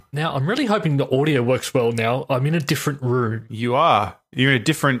Now, I'm really hoping the audio works well now. I'm in a different room. You are. You're in a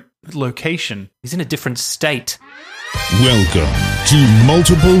different location. He's in a different state. Welcome to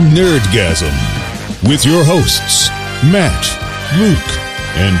Multiple Nerdgasm with your hosts, Matt, Luke,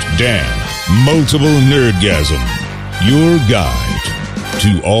 and Dan. Multiple Nerdgasm, your guide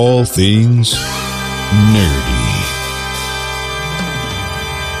to all things nerdy.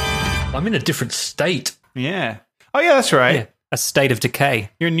 I'm in a different state. Yeah. Oh, yeah, that's right. Yeah, a state of decay.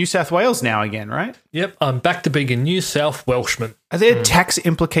 You're in New South Wales now again, right? Yep, I'm back to being a New South Welshman. Are there tax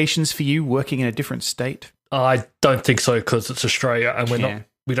implications for you working in a different state? I don't think so because it's Australia and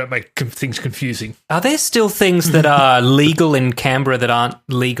we don't make things confusing. Are there still things that are legal in Canberra that aren't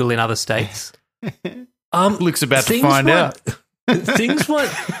legal in other states? Luke's about to things find out. Things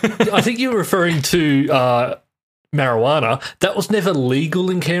weren't. I think you're referring to marijuana. That was never legal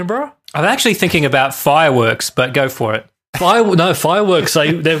in Canberra. I'm actually thinking about fireworks, but go for it. Fireworks.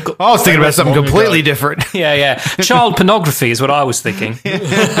 They've got. I was thinking about something long completely ago. different. Yeah. Child pornography is what I was thinking.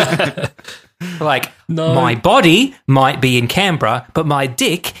 Like, No. my body might be in Canberra, but my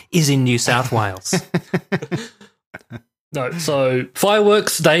dick is in New South Wales. No, so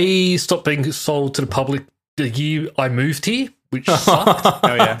fireworks, they stopped being sold to the public the year I moved here, which sucked.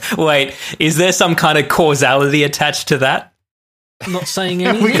 Oh, yeah. Wait, is there some kind of causality attached to that? I'm not saying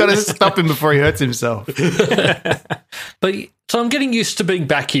anything. We got to stop him before he hurts himself. But so I'm getting used to being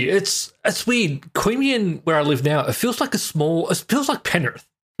back here. It's weird. Queanbeyan, where I live now, it feels like it feels like Penrith.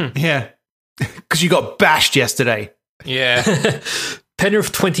 Yeah. Because you got bashed yesterday. Yeah.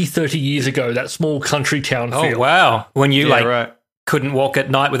 Penrith 20, 30 years ago, that small country town Oh, feel. wow. When you, right. couldn't walk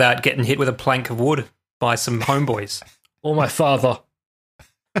at night without getting hit with a plank of wood by some homeboys. Or my father.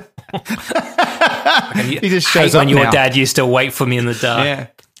 And He just hate shows when up your now. dad used to wait for me in the dark. Yeah.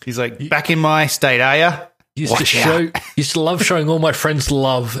 He's like, back in my state, are ya? Used to love showing all my friends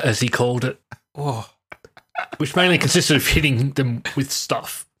love, as he called it, Oh, which mainly consisted of hitting them with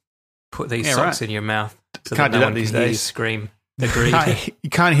stuff. put these Yeah, socks right. in your mouth. So Can't that do no that one these can hear you days. scream. Agreed. You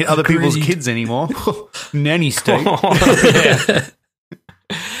can't hit other people's Agreed. kids anymore. Nanny state. Yeah.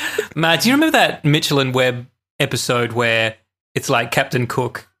 Matt, do you remember that Mitchell and Webb episode where it's like Captain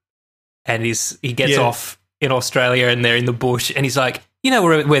Cook and he gets Yeah. off in Australia and they're in the bush and he's like, you know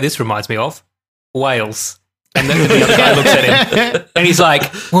where this reminds me of? Wales. And then the other guy looks at him and he's like,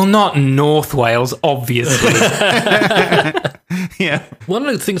 well, not North Wales, obviously. Yeah. One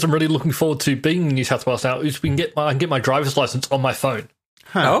of the things I'm really looking forward to being in New South Wales now is I can get my driver's license on my phone.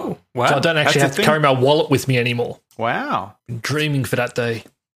 Oh, wow. So I don't actually That's have the to thing? carry my wallet with me anymore. Wow. I'm dreaming for that day.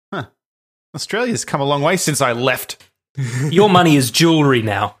 Australia's come a long way since I left. Your money is jewelry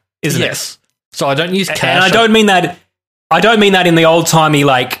now, isn't it? Yes. So I don't use cash. And I don't mean that in the old timey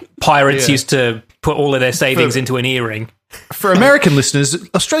like pirates Yeah. used to put all of their savings into an earring. For American listeners,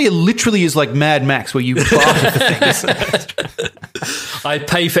 Australia literally is like Mad Max, where you barter for things. I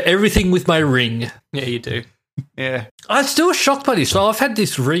pay for everything with my ring. Yeah, you do. Yeah. I'm still shocked by this. So I've had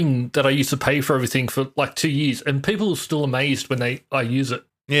this ring that I used to pay for everything for like 2 years, and people are still amazed when I use it.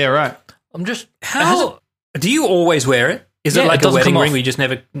 Yeah, right. I'm just How do you always wear it? Is Yeah, it it like a doesn't wedding come ring off. where you just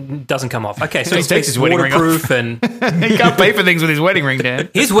never doesn't come off? Okay, so He it's takes his wedding ring waterproof and He can't pay for things with his wedding ring, Dan.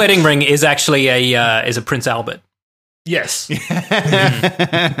 his wedding ring is actually a Prince Albert. yes.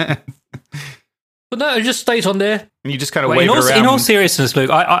 But no, it just stays on there. And you just kind of Wait, wave it around. in all seriousness, Luke,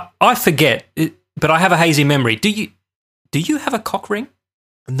 I forget, but I have a hazy memory. Do you have a cock ring?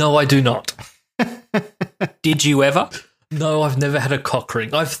 No, I do not. Did you ever? No, I've never had a cock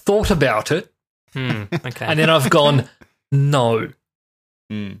ring. I've thought about it, Okay. and then I've gone, no.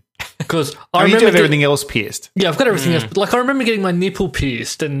 Because I you do remember have everything else pierced. Yeah, I've got everything else. But like, I remember getting my nipple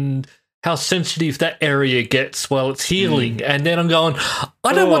pierced and how sensitive that area gets while it's healing. And then I'm going,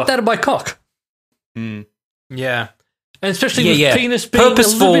 I don't want that in my cock. Yeah. And especially Yeah, with yeah. penis being a little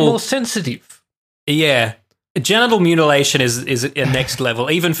Purposeful- bit more sensitive. Yeah. Genital mutilation is a next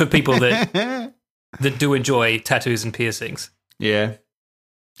level, even for people that do enjoy tattoos and piercings. Yeah.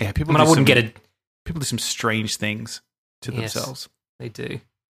 Yeah, people I mean, I wouldn't get it. People do some strange things to Yes. themselves. They do.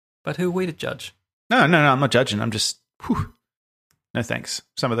 But who are we to judge? No, I'm not judging. I'm just, no thanks.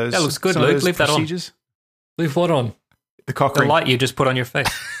 Some of those. That looks good, some of Luke. those Leave that on. procedures. Leave what on? The cock The ring. light you just put on your face.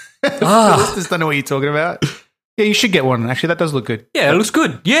 The listeners don't know what you're talking about. Yeah, you should get one. Actually, that does look good. Yeah, it looks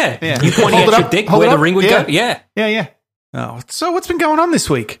good. Yeah. Yeah. You pointing Hold it at your up. dick Hold where it the up. ring would Yeah. go? Yeah. Yeah. Oh, so what's been going on this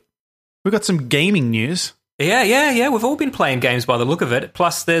week? We've got some gaming news. Yeah. We've all been playing games by the look of it.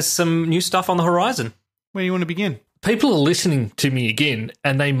 Plus, there's some new stuff on the horizon. Where do you want to begin? People are listening to me again,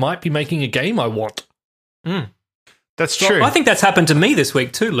 and they might be making a game I want. That's Well, true. I think that's happened to me this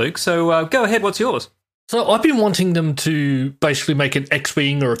week too, Luke. So go ahead. What's yours? So I've been wanting them to basically make an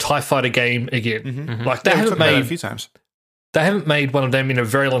X-Wing or a TIE Fighter game again. Like they We've haven't made it a made few times. they haven't made one of them in a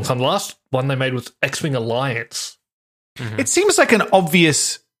very long time. The last one they made was X-Wing Alliance. It seems like an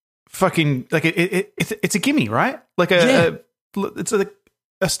obvious fucking like it's a gimme, right? Like it's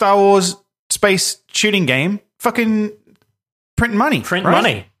a Star Wars space shooting game. Fucking print money. Print right?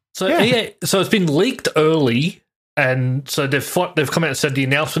 money. So Yeah. so it's been leaked early, and so they've come out and said the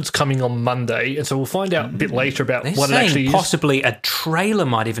announcement's coming on Monday, and so we'll find out a bit later about They're what it saying actually is. possibly a trailer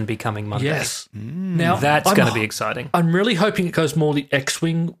might even be coming Monday. Yes. Now That's going to be exciting. I'm really hoping it goes more the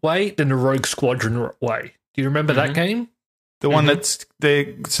X-Wing way than the Rogue Squadron way. Do you remember that game? The one that's they're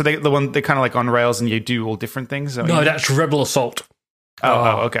kind of like on rails and you do all different things. No, that's Rebel Assault.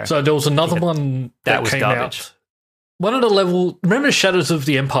 Okay. So there was another one that was came garbage. out. One of the level. Remember Shadows of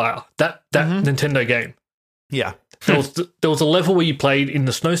the Empire? That Nintendo game. Yeah. There was a level where you played in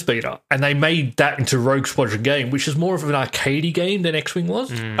the Snowspeeder, and they made that into a Rogue Squadron game, which is more of an arcadey game than X-Wing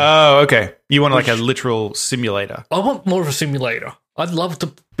was. Oh, okay. You want like a literal simulator I want more of a simulator. I'd love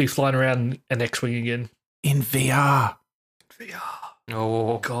to be flying around an X-Wing again. in VR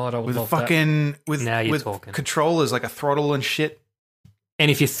Oh, God, I would with love fucking Now you're with talking. controllers like a throttle and shit. and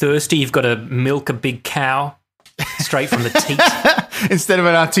if you're thirsty, you've got to milk a big cow straight from the teat. Instead of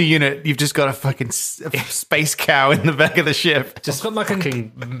an R2 unit, you've just got a fucking a space cow in the back of the ship. that. Just got my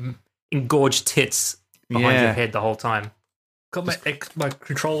Fucking engorged tits behind Yeah. your head the whole time. my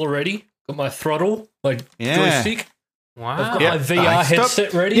controller ready. Got my throttle, my Yeah. joystick. Wow. I've got Yeah. my VR Stop.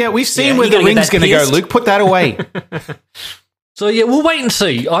 headset ready. Yeah, we've seen Yeah, where you the gotta get ring's that going to go, pierced. Luke. Put that away. So yeah, we'll wait and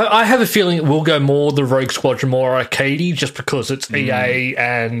see. I have a feeling it will go more the Rogue Squadron, more arcadey, just because it's EA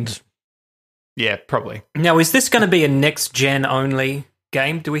and Yeah, probably. Now, is this going to be a next-gen only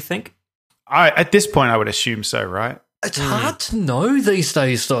game, do we think? At this point, I would assume so, right? it's hard to know these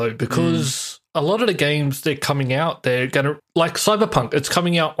days though, because a lot of the games they're coming out, they're going to like Cyberpunk. It's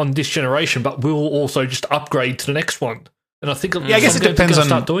coming out on this generation, but we'll also just upgrade to the next one. And I think I guess it depends on-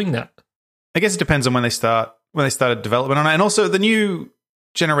 start doing that. I guess it depends on when they started development on it, and also the new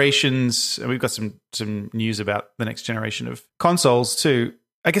generations. And we've got some news about the next generation of consoles too.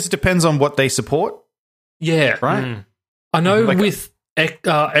 I guess it depends on what they support, Yeah, right? I know Like- with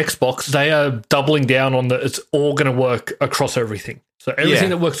Xbox, they are doubling down on it's all going to work across everything. So everything Yeah,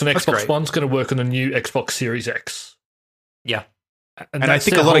 that works on that's Xbox great. One's going to work on the new Xbox Series X. Yeah. And I that's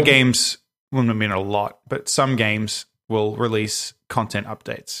think their a lot of whole- games, well, I mean a lot, but some games will release content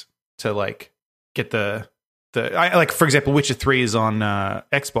updates to like get like for example, Witcher 3 is on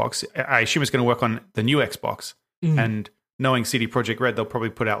Xbox. I assume it's going to work on the new Xbox. And knowing CD Projekt Red, they'll probably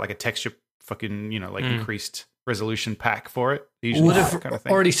put out like a texture fucking increased resolution pack for it. They usually Would do have that kind of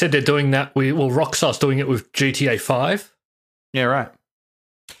thing. already said they're doing that. Rockstar's doing it with GTA 5. Yeah, right.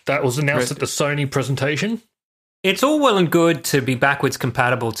 That was announced Red- at the Sony presentation. It's all well and good to be backwards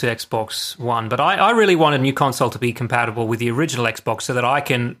compatible to Xbox One, but I really want a new console to be compatible with the original Xbox so that I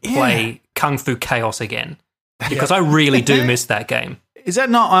can play Kung Fu Chaos again. Because I really do miss that game. Is that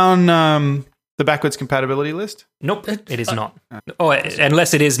not on the backwards compatibility list? Nope, it is not. Oh,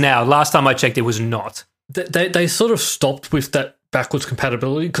 unless it is now. Last time I checked, it was not. They sort of stopped with that backwards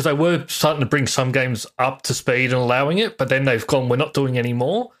compatibility because they were starting to bring some games up to speed and allowing it, but then they've gone, we're not doing any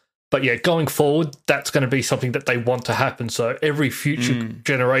more. But yeah, going forward, that's going to be something that they want to happen. So every future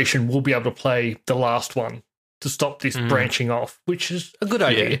generation will be able to play the last one to stop this branching off, which is a good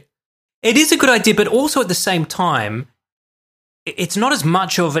idea. Yeah. It is a good idea, but also at the same time, it's not as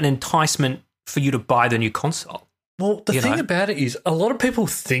much of an enticement for you to buy the new console. Well, the You thing know? about it is a lot of people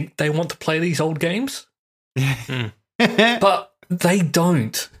think they want to play these old games, but they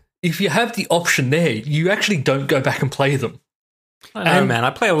don't. If you have the option there, you actually don't go back and play them. I know, And- man.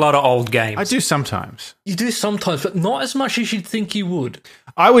 I play a lot of old games. I do sometimes. You do sometimes, but not as much as you'd think you would.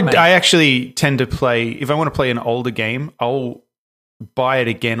 I actually tend to play, if I want to play an older game, I'll buy it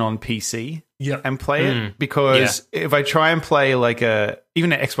again on PC Yeah. and play it, because if I try and play like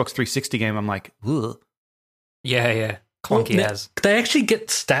even an Xbox 360 game, I'm like, ugh. Yeah. Clunky as. They actually get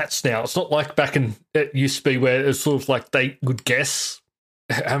stats now. It's not like back in it used to be where it's sort of like they would guess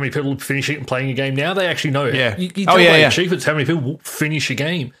how many people finish it and playing a game. Now they actually know. Yeah. You Oh, tell yeah, by yeah. achievements how many people will finish a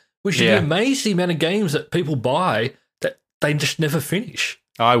game, which Yeah. is amazing the amount of games that people buy that they just never finish.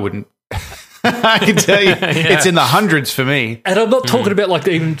 I wouldn't. I can tell you, it's in the hundreds for me. And I'm not talking about like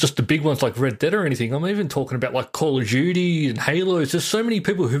even just the big ones like Red Dead or anything. I'm even talking about like Call of Duty and Halo. There's so many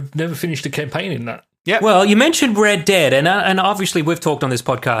people who've never finished a campaign in that. Yeah. Well, you mentioned Red Dead, and obviously we've talked on this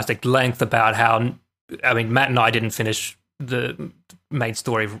podcast at length about how, I mean, Matt and I didn't finish the main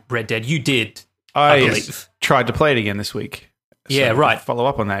story of Red Dead. You did, I I believe. tried to play it again this week. Yeah, I can right. Follow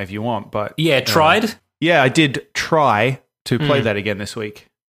up on that if you want, but Yeah, tried. Yeah, I did try to play that again this week.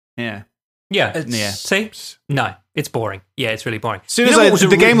 Yeah. Yeah. Yeah. See? No, it's boring. Yeah, it's really boring. As soon as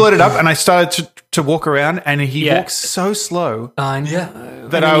the game loaded up and I started to walk around, and he walks so slow I know.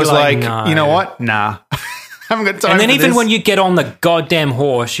 that I was like, you know what? Nah. I haven't got time And then for even this. when you get on the goddamn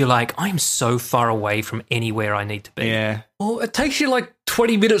horse, you're like, I'm so far away from anywhere I need to be. Yeah. Well, it takes you like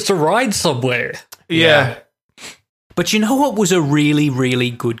 20 minutes to ride somewhere. Yeah. But you know what was a really, really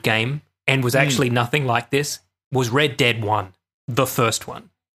good game and was actually nothing like this? Was Red Dead 1, the first one.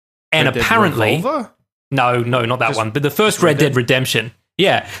 And Red Dead apparently... Revolver? No, not that one, but the first Red Dead Redemption.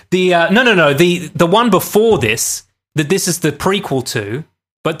 Yeah. The no. The one before this, that this is the prequel to,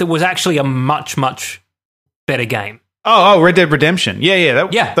 but there was actually a much, much better game. Oh, Red Dead Redemption. Yeah.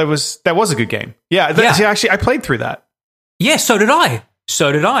 Yeah. That was a good game. Yeah. See, actually, I played through that. Yeah, so did I.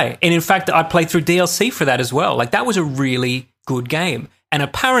 And in fact, I played through DLC for that as well. Like, that was a really good game. And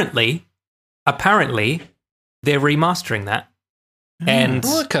apparently, they're remastering that. And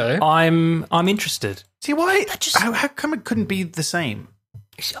Okay. I'm interested. See, why? How come it couldn't be the same?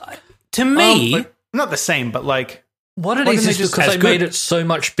 To me, Not the same, but like... What it Why is didn't is they just- because as they good? made it so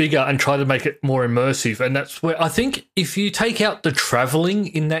much bigger and tried to make it more immersive. And that's where I think if you take out the traveling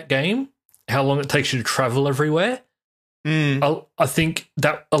in that game, how long it takes you to travel everywhere, I think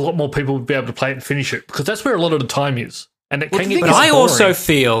that a lot more people would be able to play it and finish it, because that's where a lot of the time is. And it can get but boring. I also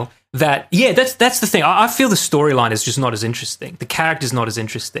feel that, that's the thing. I feel the storyline is just not as interesting. The character's not as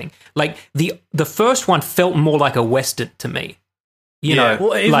interesting. Like, the first one felt more like a Western to me. You know,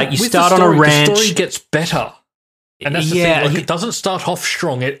 Well, even like you with start the on a story, ranch. The story gets better. And that's the Yeah, thing. Like, it doesn't start off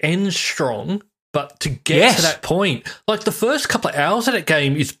strong, it ends strong. But to get to that point, like the first couple of hours of that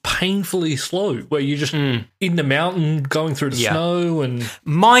game is painfully slow, where you're just in the mountain going through the snow and...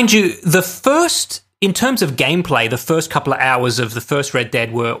 Mind you, in terms of gameplay, the first couple of hours of the first Red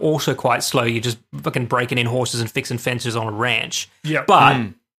Dead were also quite slow. You're just fucking breaking in horses and fixing fences on a ranch. Yeah. But,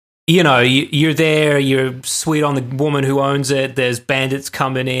 you know, you're there, you're sweet on the woman who owns it, there's bandits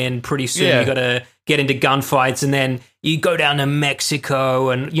coming in, pretty soon you got to get into gunfights, and then you go down to Mexico,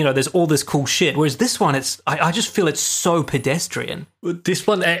 and, you know, there's all this cool shit. Whereas this one, I just feel it's so pedestrian. This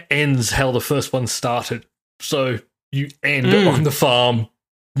one ends how the first one started. So you end on the farm,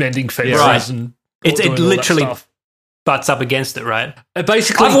 mending fences Right. and... It doing all that literally stuff. butts up against it, right?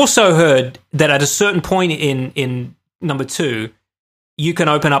 Basically, I've also heard that at a certain point in number 2, you can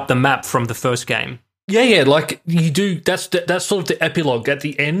open up the map from the first game. yeah, like you do. That's sort of the epilogue at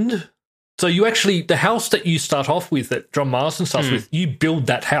the end. So you actually, the house that you start off with, that John Marston starts with, you build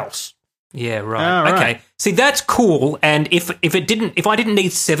that house. Yeah, Oh, right. right. Okay. See, that's cool. And if I didn't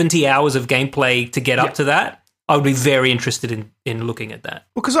need 70 hours of gameplay to get up to that, I would be very interested in looking at that.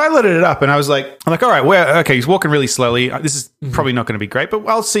 Well, because I loaded it up and I was like, all right, he's walking really slowly. This is probably not going to be great, but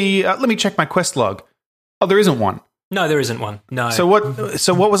I'll see. Let me check my quest log. Oh, there isn't one. No, there isn't one. No. So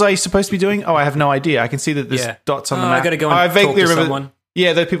what was I supposed to be doing? Oh, I have no idea. I can see that there's dots on the map. I got to go and I talk vaguely to remember. someone.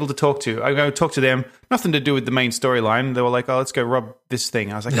 Yeah, there are people to talk to. I go talk to them. Nothing to do with the main storyline. They were like, "Oh, let's go rob this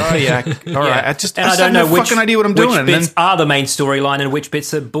thing." I was like, "Oh yeah, all right." I just don't know have no which fucking idea what I'm doing. Which And bits then, are the main storyline and which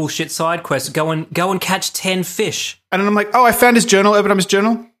bits are bullshit side quests. Go and catch 10 fish. and then I'm like, "Oh, I found his journal. Open up his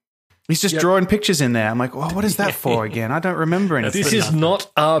journal. He's just drawing pictures in there." I'm like, "Well, what is that for again? I don't remember anything." This is not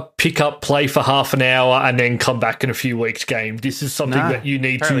a pick up, play for half an hour, and then come back in a few weeks game. This is something that you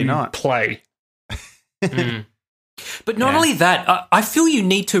need apparently to not. play. But not only that, I feel you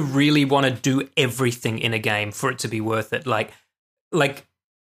need to really want to do everything in a game for it to be worth it. Like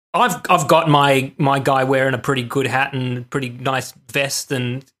I've got my guy wearing a pretty good hat and pretty nice vest,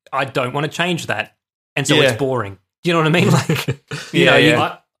 and I don't want to change that, and so it's boring. You know what I mean? Like, you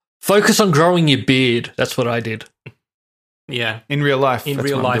know, Focus on growing your beard. That's what I did. In real life. in that's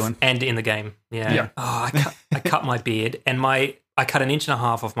real what I'm life doing. and in the game. Yeah. Oh, I cut my beard, and I cut 1.5 inches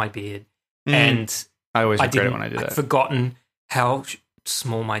off my beard, and I always I regret it didn't. when I do I'd that. forgotten how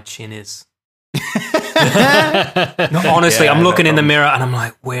small my chin is. No, honestly, Yeah, I I'm have looking that in the problem. mirror and I'm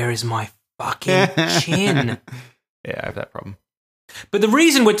like, where is my fucking chin? Yeah, I have that problem. But the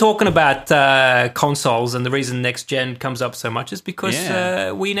reason we're talking about consoles and the reason next gen comes up so much is because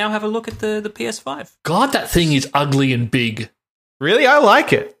we now have a look at the PS5. God, that thing is ugly and big. Really, I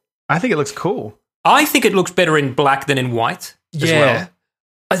like it. I think it looks cool. I think it looks better in black than in white. Yeah. well.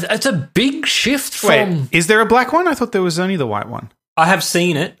 It's a big shift from... Wait, is there a black one? I thought there was only the white one. I have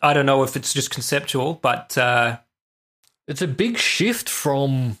seen it. I don't know if it's just conceptual, but It's a big shift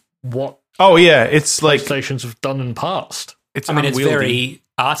from what Oh yeah, it's like PlayStations have done in the past. it's. I mean, it's unwieldy. very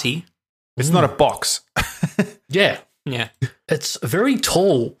arty. It's not a box. Yeah. Yeah. It's very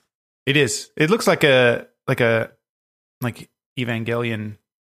tall. It is. It looks like a Evangelion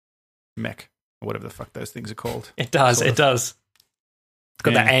mech. or whatever the fuck those things are called. It does. It does. It's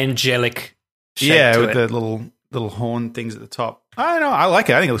got that angelic shape to with it. the little horn things at the top. I don't know. I like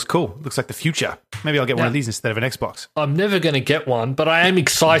it. I think it looks cool. It looks like the future. Maybe I'll get one of these instead of an Xbox. I'm never going to get one, but I am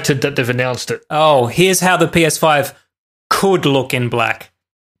excited that they've announced it. Oh, here's how the PS5 could look in black.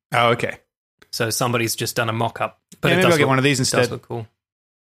 Oh, okay. So somebody's just done a mock-up. But Yeah, it maybe does I'll get look- one of these It does instead. look cool.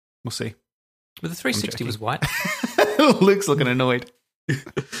 We'll see. But the 360 was white. Luke's looking annoyed.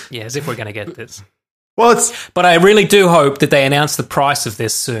 Yeah, as if we're going to get this. Well, it's But I really do hope that they announce the price of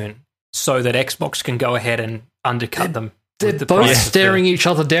this soon so that Xbox can go ahead and undercut them. They're with the both price of staring each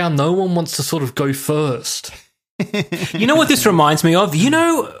other down. No one wants to sort of go first. You know what this reminds me of? You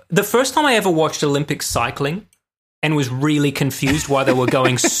know, the first time I ever watched Olympic cycling and was really confused why they were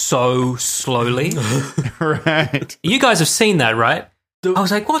going so slowly. right. You guys have seen that, right? I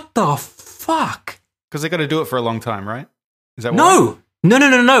was like, what the fuck? Because they got to do it for a long time, right? Is that why?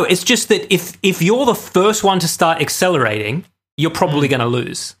 No. It's just that if you're the first one to start accelerating, you're probably going to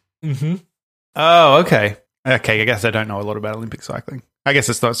lose. Mm-hmm. Oh, okay. Okay, I guess I don't know a lot about Olympic cycling. I guess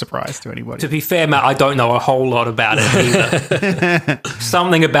it's not a surprise to anybody. To be fair, Matt, I don't know a whole lot about it either.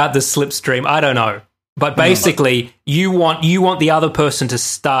 Something about the slipstream, I don't know. But basically, you want the other person to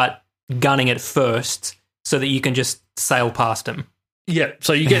start gunning it first so that you can just sail past him. Yeah,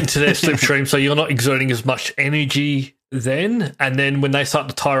 so you get into their slipstream, so you're not exerting as much energy then, and then when they start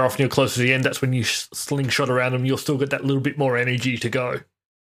to tire off and you're close to the end, that's when you slingshot around them, you'll still get that little bit more energy to go.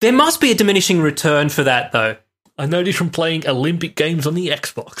 There must be a diminishing return for that, though. I noticed from playing Olympic games on the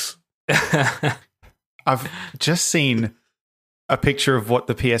Xbox. I've just seen a picture of what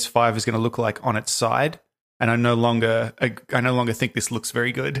the PS5 is going to look like on its side, and I no longer think this looks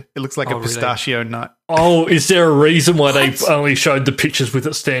very good. It looks like a really? pistachio nut. Oh, is there a reason why they only showed the pictures with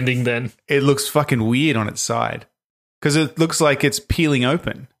it standing then? It looks fucking weird on its side because it looks like it's peeling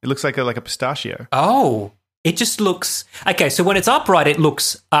open. It looks like a pistachio. Oh, it just looks... Okay, so when it's upright, it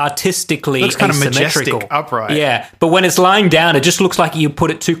looks artistically It looks kind of asymmetrical. majestic upright. Yeah, but when it's lying down, it just looks like you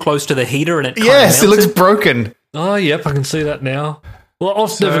put it too close to the heater and it kind Yes, of it looks melted. broken. Oh, yep, I can see that now. Well, I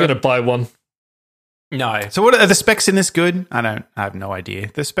was never going to buy one. No. So what are the specs in this good? I have no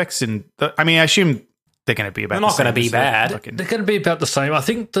idea. The specs I assume they're going to be about They're not the gonna same be as the bad. fucking- They're going to be about the same. I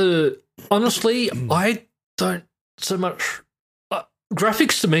think honestly, I don't so much...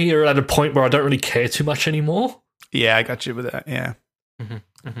 graphics to me are at a point where I don't really care too much anymore. Yeah, I got you with that. Yeah.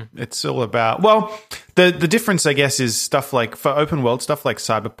 Mm-hmm. It's all about... Well, the difference, I guess, is stuff like... For open world, stuff like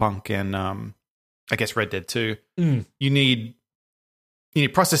Cyberpunk and, I guess, Red Dead 2, you need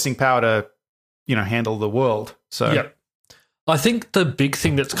processing power to, handle the world. So Yeah. I think the big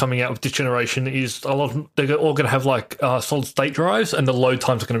thing that's coming out with this generation is a lot of they're all going to have like solid state drives, and the load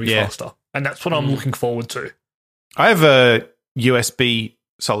times are going to be faster. And that's what I'm looking forward to. I have a USB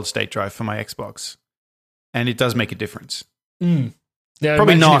solid state drive for my Xbox, and it does make a difference. Now,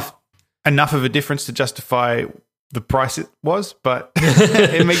 Probably imagine not enough of a difference to justify the price it was, but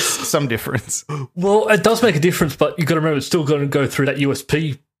it makes some difference. Well, it does make a difference, but you've got to remember it's still going to go through that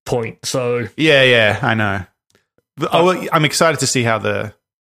USB point. So Yeah, I know. I'm excited to see how the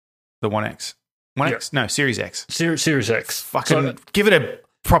One X. No, Series X. Series X. Fucking give it a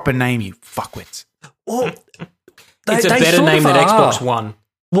proper name, you fuckwits. Well, It's a they better sort name of than are. Xbox One.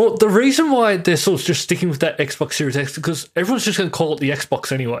 Well, the reason why they're sort of just sticking with that Xbox Series X is because everyone's just going to call it the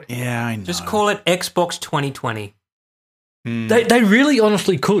Xbox anyway. Yeah, I know. Just call it Xbox 2020. They really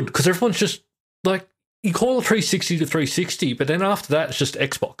honestly could, because everyone's just like, you call it 360 to 360, but then after that, it's just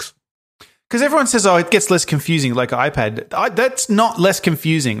Xbox. Because everyone says, it gets less confusing like iPad. That's not less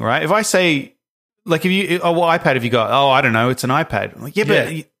confusing, right? If I say, like, what iPad have you got? Oh, I don't know, it's an iPad. I'm like,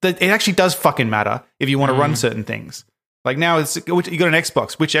 but it actually does fucking matter if you want to run certain things. Like now, you got an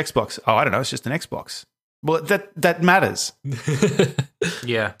Xbox. Which Xbox? Oh, I don't know, it's just an Xbox. Well, that matters.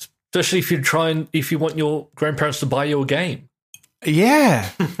 Yeah. Especially if you want your grandparents to buy you a game. Yeah.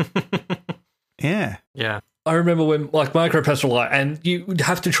 Yeah. Yeah. I remember when, like, my grandparents were like, and you would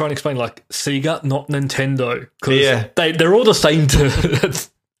have to try and explain, like, Sega, not Nintendo. Because they're all the same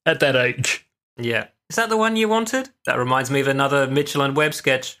at that age. Yeah. Is that the one you wanted? That reminds me of another Mitchell and Webb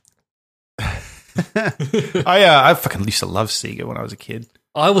sketch. I fucking used to love Sega when I was a kid.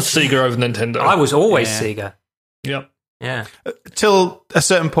 I was Sega over Nintendo. I was always Sega. Yep. Yeah. Till a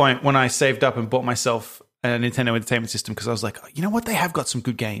certain point when I saved up and bought myself a Nintendo Entertainment System because I was like, you know what? They have got some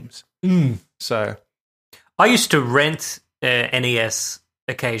good games. So I used to rent NES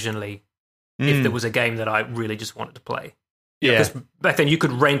occasionally if there was a game that I really just wanted to play. Yeah. Because back then you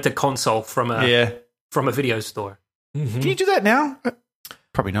could rent a console from a video store. Can you do that now?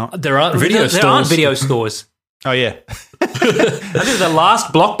 Probably not. There aren't video stores. There aren't video stores. Oh yeah. I think the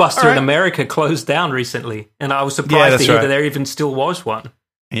last Blockbuster in America closed down recently, and I was surprised to hear that there even still was one.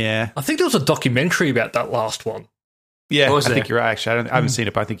 Yeah. I think there was a documentary about that last one. Yeah, I think you're right, actually. I haven't seen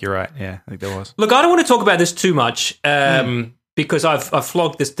it, but I think you're right. Yeah, I think there was. Look, I don't want to talk about this too much because I've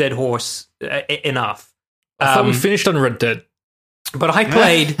flogged this dead horse enough. I thought we finished on Red Dead. But I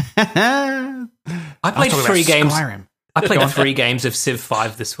played 3 games. Skyrim. I played 3 games of Civ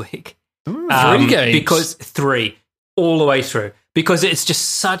 5 this week. 3 games? Because 3, all the way through. Because it's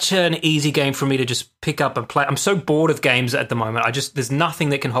just such an easy game for me to just pick up and play. I'm so bored of games at the moment. There's nothing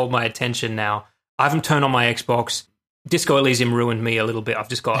that can hold my attention now. I haven't turned on my Xbox. Disco Elysium ruined me a little bit. I've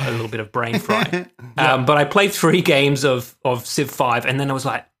just got a little bit of brain fry. But I played 3 games of Civ 5, and then I was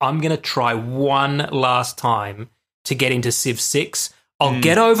like, I'm going to try one last time to get into Civ 6. I'll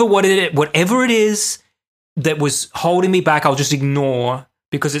get over whatever it is that was holding me back, I'll just ignore,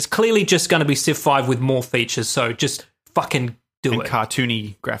 because it's clearly just going to be Civ 5 with more features, so just fucking do it.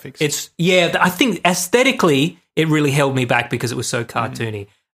 Cartoony graphics. I think aesthetically it really held me back because it was so cartoony.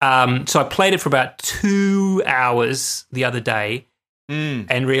 So I played it for about 2 hours the other day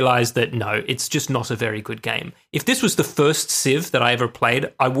and realized that no, it's just not a very good game. If this was the first Civ that I ever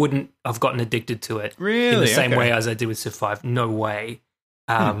played, I wouldn't have gotten addicted to it in the same way as I did with Civ 5. No way.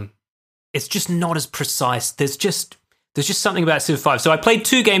 It's just not as precise. There's just something about Civ 5. So I played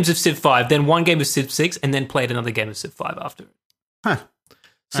 2 games of Civ 5, then 1 game of Civ 6, and then played another game of Civ 5 after. Huh.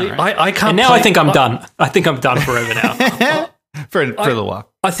 See, I can't. And now I think I'm done. I think I'm done forever now. for a little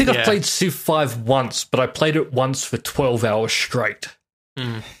while. I think I've played Civ 5 once, but I played it once for 12 hours straight.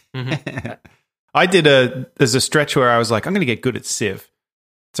 I did there's a stretch where I was like, I'm going to get good at Civ.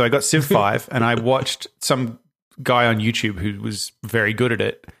 So I got Civ 5 and I watched some guy on YouTube who was very good at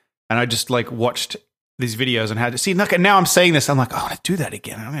it. And I just like watched these videos and had to see. Look, now I'm saying this, I'm like, oh, I want to do that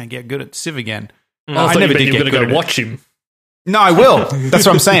again. I'm going to get good at Civ again. I never did. You're going to go watch him. No, I will. That's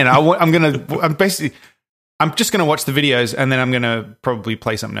what I'm saying. I'm just going to watch the videos and then I'm going to probably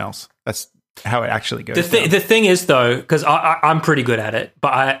play something else. That's how it actually goes. The thing is, though, because I'm pretty good at it,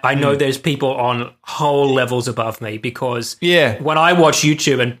 but I know there's people on whole levels above me because when I watch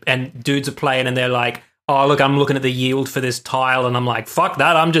YouTube and dudes are playing and they're like, oh, look, I'm looking at the yield for this tile and I'm like, fuck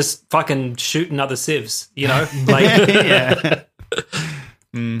that, I'm just fucking shooting other civs, you know? Like,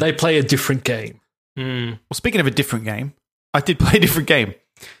 They play a different game. Well, speaking of a different game, I did play a different game.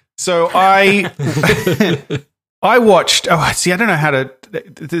 So I watched. Oh, see, I don't know how to.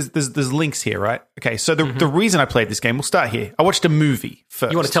 There's links here, right? Okay, so the reason I played this game, we'll start here. I watched a movie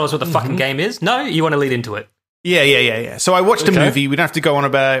first. You want to tell us what the fucking game is? No, you want to lead into it? Yeah. So I watched a movie. We don't have to go on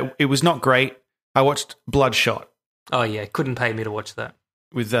about it. It was not great. I watched Bloodshot. Oh yeah, couldn't pay me to watch that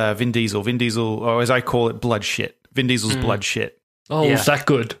with Vin Diesel. Vin Diesel, or as I call it, blood shit. Vin Diesel's blood shit. Oh, was that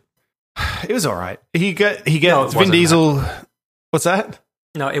good? It was all right. He gets Vin Diesel. Right. What's that?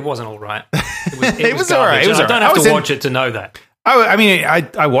 No, it wasn't all right. It was all right. It was all right. I don't have to watch it to know that. I mean,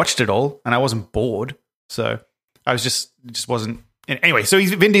 I watched it all and I wasn't bored, so I was just wasn't. Anyway, so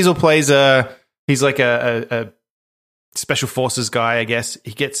Vin Diesel plays he's like a special forces guy, I guess.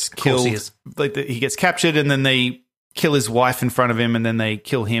 He gets killed. He gets captured, and then they kill his wife in front of him, and then they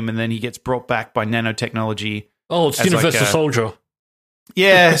kill him, and then he gets brought back by nanotechnology. Oh, it's Universal Soldier.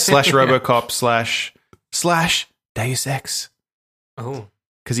 Yeah, / RoboCop / Deus Ex. Oh,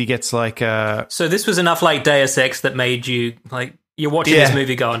 because he gets like. So this was enough like Deus Ex that made you like you're watching this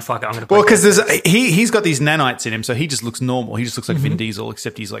movie going, fuck it, I'm going to play. Well, because he's got these nanites in him, so he just looks normal. He just looks like Vin Diesel,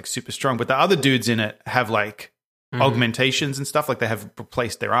 except he's like super strong. But the other dudes in it have like augmentations and stuff, like they have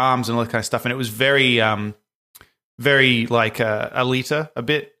replaced their arms and all that kind of stuff. And it was very like Alita a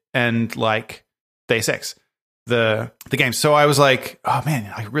bit, and like Deus Ex, the game. So I was like, oh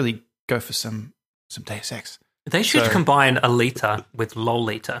man, I really go for some Deus Ex. They should combine Alita with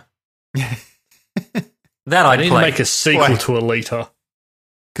Lolita. That I need to make a sequel to Alita.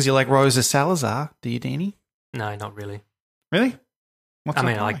 Because you like Rosa Salazar, do you, Danny? No, not really. Really? I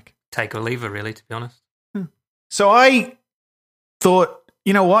mean, like take or leave her, really, to be honest. So I thought,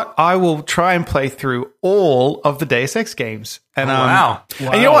 you know what? I will try and play through all of the Deus Ex games. And, wow.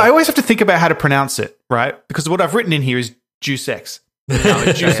 And you know what? I always have to think about how to pronounce it, right? Because what I've written in here is Juice X. No,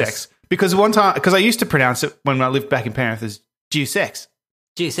 it's Juice X. Because I used to pronounce it when I lived back in Penrith as Juice X.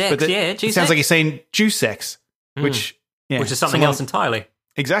 Juice X, Juice X. It sounds like you're saying Juice X, which is something else entirely.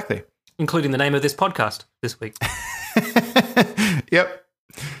 Exactly. Including the name of this podcast this week. Yep.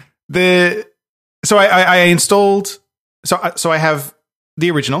 So I installed. So I have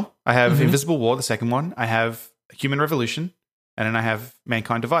the original. I have Invisible War, the second one. I have Human Revolution, and then I have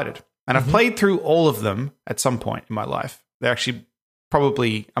Mankind Divided. And I've played through all of them at some point in my life. They're actually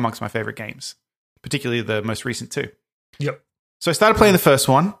probably amongst my favorite games. particularly the most recent two. Yep. So I started playing the first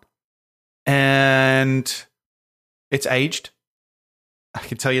one, and it's aged. I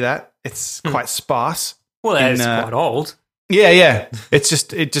can tell you that. It's quite sparse. Well, it's quite old. Yeah.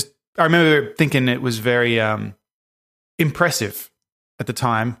 I remember thinking it was very impressive at the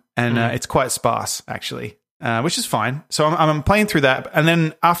time, and it's quite sparse, actually, which is fine. So I'm playing through that, and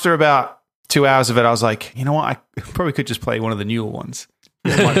then after about 2 hours of it, I was like, you know what? I probably could just play one of the newer ones.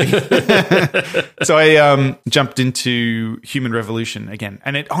 So I jumped into Human Revolution again,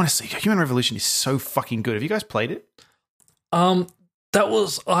 and honestly, Human Revolution is so fucking good. Have you guys played it? That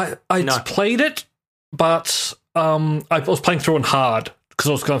was I played it, but I was playing through on hard because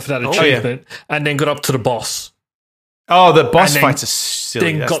I was going for that achievement, and then got up to the boss. Oh, the boss fights are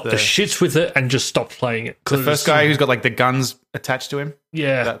silly. Then got the shits with it and just stopped playing it. The first guy who's got like the guns attached to him.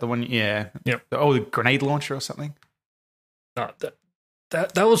 Yeah, that the one. Yeah, yep. Oh, the grenade launcher or something. No,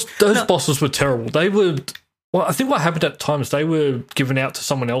 that was those bosses were terrible. They were. Well, I think what happened at times they were given out to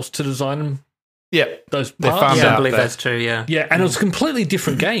someone else to design them. Yeah, those they parts. Yeah, I believe that's true. Yeah, yeah, and it was a completely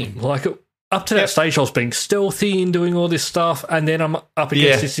different game. Like up to that stage, I was being stealthy and doing all this stuff, and then I'm up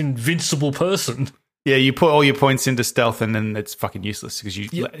against this invincible person. Yeah, you put all your points into stealth, and then it's fucking useless because you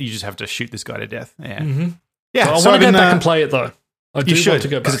just have to shoot this guy to death. Yeah, yeah. So I want to go back and play it though. I do want to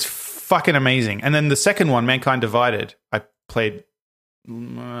go back because it's fucking amazing. And then the second one, Mankind Divided, I played.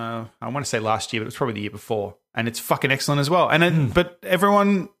 I want to say last year, but it was probably the year before, and it's fucking excellent as well. And but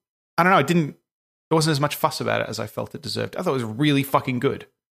everyone, I don't know, there wasn't as much fuss about it as I felt it deserved. I thought it was really fucking good,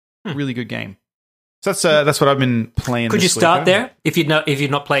 really good game. So that's what I've been playing. Could you start there if you'd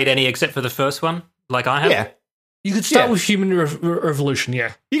not played any except for the first one, like I have? Yeah, you could start with Human Revolution.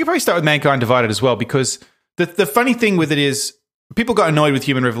 Yeah, you could probably start with Mankind Divided as well, because the funny thing with it is people got annoyed with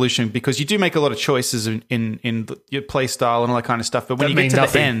Human Revolution because you do make a lot of choices in your play style and all that kind of stuff. But when you get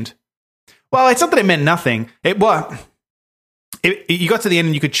to the end, well, it's not that it meant nothing. You got to the end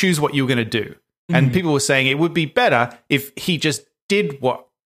and you could choose what you were going to do. And people were saying it would be better if he just did what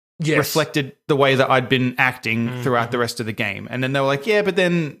reflected the way that I'd been acting throughout the rest of the game. And then they were like, yeah, but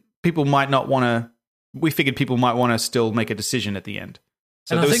then people might not want to. We figured people might want to still make a decision at the end.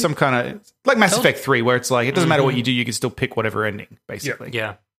 So there was some kind of like Mass Effect 3, where it's like it doesn't matter what you do, you can still pick whatever ending, basically.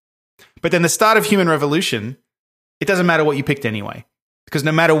 Yeah. But then the start of Human Revolution, it doesn't matter what you picked anyway, because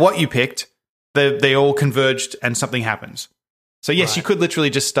no matter what you picked, they all converged and something happens. So yes, you could literally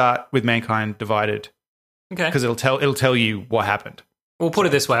just start with Mankind Divided, because it'll tell you what happened. We'll put it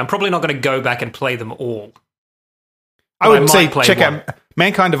this way: I'm probably not going to go back and play them all. I would say check out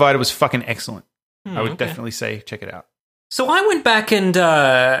Mankind Divided was fucking excellent. I would definitely say check it out. So I went back and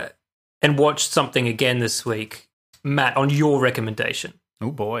watched something again this week, Matt, on your recommendation.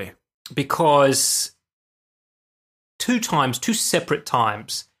 Oh boy! Because two separate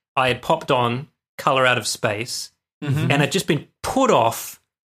times, I had popped on Color Out of Space, and had just been put off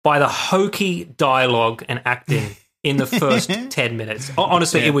by the hokey dialogue and acting in the first 10 minutes.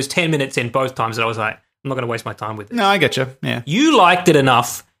 Honestly, it was 10 minutes in both times that I was like, I'm not going to waste my time with this. No, I get you. Yeah, you liked it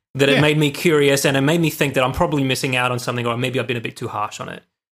enough that it made me curious, and it made me think that I'm probably missing out on something, or maybe I've been a bit too harsh on it.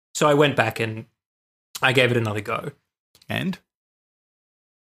 So I went back and I gave it another go. And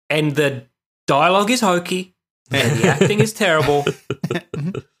the dialogue is hokey, and the acting is terrible.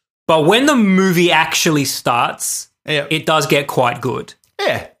 But when the movie actually starts, it does get quite good.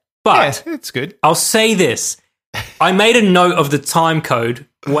 Yeah. But it's good. I'll say this. I made a note of the time code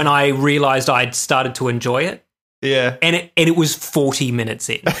when I realized I'd started to enjoy it. Yeah. And it was 40 minutes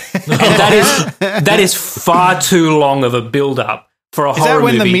in. And that is far too long of a build-up for a horror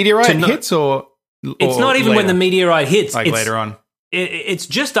movie. Is that when the meteorite hits, or it's not even later? when the meteorite hits. Like later on. It's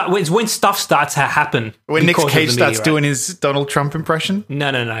just it's when stuff starts to happen. When Nick Cage starts doing his Donald Trump impression?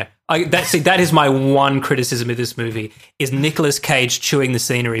 No. That is my one criticism of this movie, is Nicolas Cage chewing the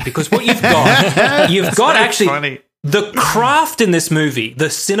scenery. Because what you've got actually funny. The craft in this movie,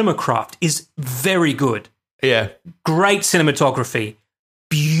 the cinema craft, is very good. Yeah. Great cinematography,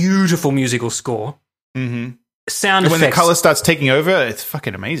 beautiful musical score, sound effects. When the color starts taking over, it's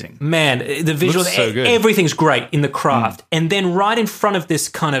fucking amazing. Man, the visuals, so good. Everything's great in the craft. And then right in front of this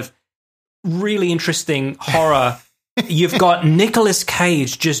kind of really interesting horror, you've got Nicolas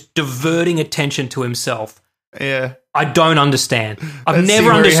Cage just diverting attention to himself. Yeah. I don't understand. I've never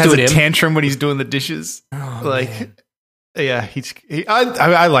understood him. He has a tantrum when he's doing the dishes. Man. Yeah,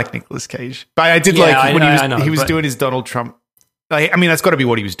 I like Nicolas Cage, but I did when he was doing his Donald Trump. I mean, that's got to be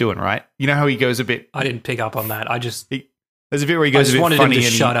what he was doing, right? You know how he goes a bit. I didn't pick up on that. There's a bit where he goes a bit funny. I just wanted him to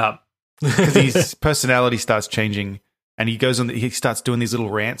shut up because his personality starts changing, and he starts doing these little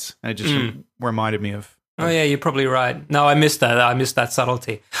rants, and it just reminded me of. Oh yeah, you're probably right. No, I missed that. I missed that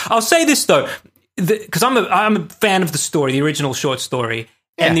subtlety. I'll say this though. because I'm a fan of the story, the original short story.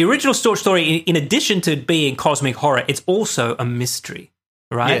 And the original short story, in addition to being cosmic horror, it's also a mystery,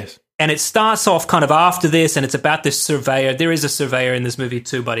 right? Yes. And it starts off kind of after this, and it's about this surveyor. There is a surveyor in this movie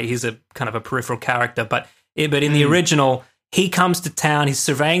too, but he's a kind of a peripheral character. But in the original, he comes to town, he's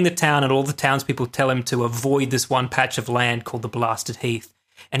surveying the town, and all the townspeople tell him to avoid this one patch of land called the Blasted Heath.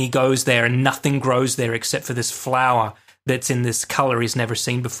 And he goes there, and nothing grows there except for this flower that's in this color he's never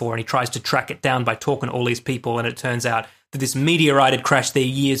seen before. And he tries to track it down by talking to all these people, and it turns out that this meteorite had crashed there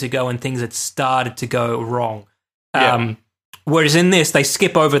years ago and things had started to go wrong. Yeah. Whereas in this, they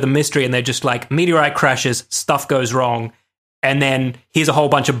skip over the mystery and they're just like, meteorite crashes, stuff goes wrong, and then here's a whole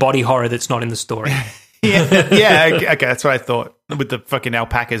bunch of body horror that's not in the story. Okay, that's what I thought, with the fucking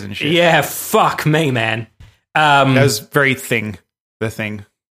alpacas and shit. Yeah, fuck me, man. That was very the thing.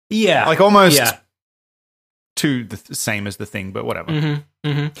 Yeah. Like almost to the same as the thing, but whatever. Mm-hmm,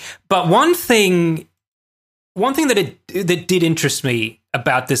 mm-hmm. But one thing that did interest me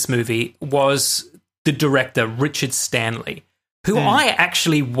about this movie was the director, Richard Stanley, who I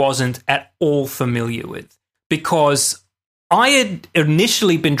actually wasn't at all familiar with, because I had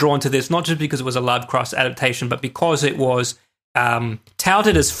initially been drawn to this, not just because it was a Lovecraft adaptation, but because it was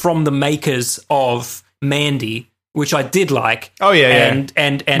touted as from the makers of Mandy, which I did like. Oh, yeah,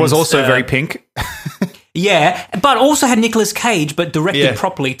 And was also very pink. Yeah, but also had Nicolas Cage, but directed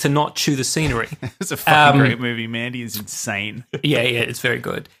properly to not chew the scenery. It's a fucking great movie. Mandy is insane. Yeah, it's very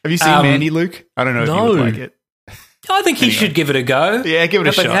good. Have you seen Mandy, Luke? I don't know if you would like it. I think he should give it a go. Yeah, give it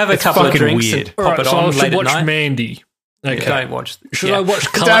a shot. Have a It's couple of fucking drinks weird. and pop it so on I should late watch at night. Mandy. Okay. Don't watch. Should I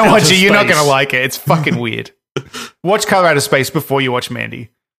watch Color Don't Out watch of it. You're not Space? going to like it. It's fucking weird. Watch Color Out of Space before you watch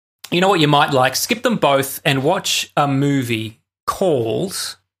Mandy. You know what you might like? Skip them both and watch a movie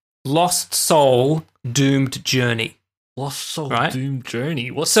called Lost Soul Doomed Journey. Lost Soul Right? Doomed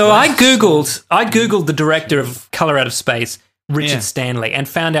Journey. What's So that? I googled the director of Color Out of Space, Richard Stanley, and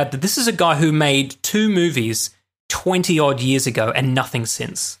found out that this is a guy who made 2 movies 20 odd years ago and nothing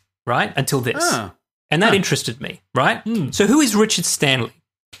since, right? Until this. And that interested me, right? So who is Richard Stanley?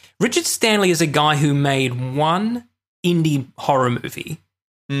 Richard Stanley is a guy who made one indie horror movie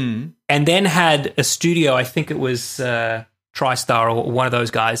and then had a studio, I think it was TriStar or one of those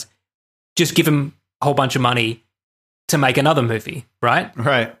guys, just give him a whole bunch of money to make another movie, right?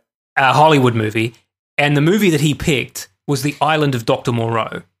 Right. A Hollywood movie. And the movie that he picked was The Island of Dr.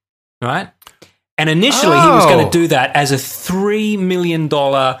 Moreau, right? And initially he was going to do that as a $3 million,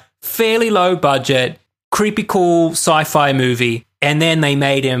 fairly low budget, creepy cool sci-fi movie. And then they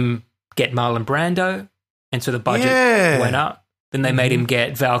made him get Marlon Brando, and so the budget went up. Then they made him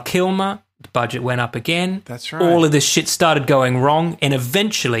get Val Kilmer, the budget went up again. That's right. All of this shit started going wrong, and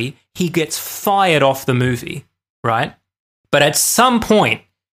eventually he gets fired off the movie, right? But at some point,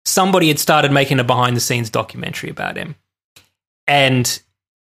 somebody had started making a behind-the-scenes documentary about him. And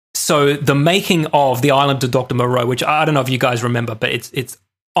so the making of The Island of Dr. Moreau, which I don't know if you guys remember, but it's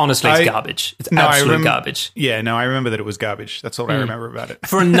honestly, it's garbage. It's absolute garbage. Yeah, no, I remember that it was garbage. That's all I remember about it.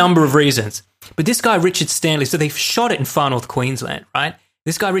 For a number of reasons. But this guy, Richard Stanley, so they shot it in far north Queensland, right?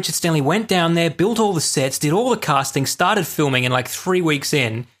 This guy, Richard Stanley, went down there, built all the sets, did all the casting, started filming, and like 3 weeks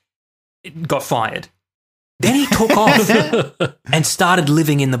in, got fired. Then he took off and started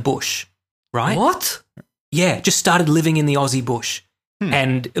living in the bush, right? What? Yeah, just started living in the Aussie bush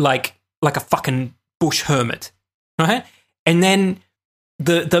and like a fucking bush hermit, right? And then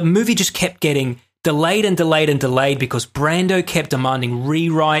the movie just kept getting delayed and delayed and delayed because Brando kept demanding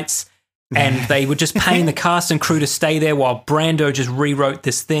rewrites, and they were just paying the cast and crew to stay there while Brando just rewrote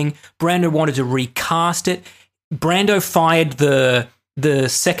this thing. Brando wanted to recast it. Brando fired the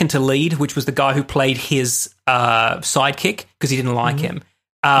second to lead, which was the guy who played his sidekick because he didn't like him,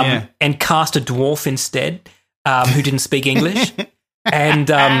 and cast a dwarf instead who didn't speak English. And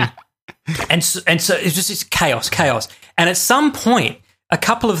so it's chaos. And at some point, a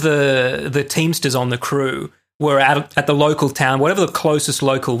couple of the teamsters on the crew were at the local town, whatever the closest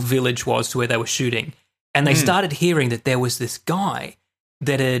local village was to where they were shooting, and they started hearing that there was this guy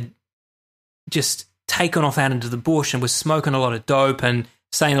that had just taken off out into the bush and was smoking a lot of dope and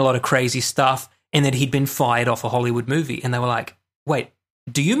saying a lot of crazy stuff, and that he'd been fired off a Hollywood movie. And they were like, wait,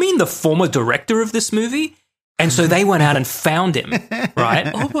 do you mean the former director of this movie? And so they went out and found him,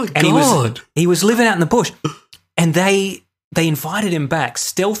 right? Oh my God. And he was living out in the bush. And they invited him back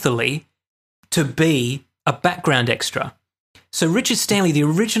stealthily to be a background extra. So Richard Stanley, the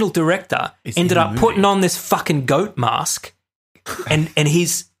original director, ended up putting on this fucking goat mask, and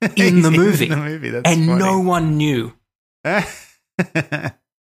he's in the movie. That's and funny. no one knew.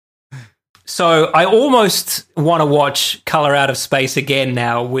 So So I almost want to watch Color Out of Space again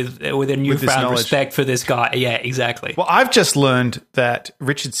now with a newfound knowledge. respect for this guy. Yeah, exactly. Well, I've just learned that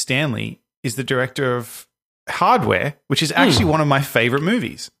Richard Stanley is the director of Hardware, which is actually one of my favorite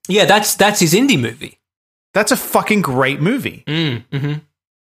movies. Yeah, that's his indie movie. That's a fucking great movie. Mm-hmm.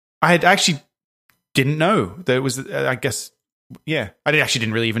 I had actually didn't know that it was. I guess, yeah, actually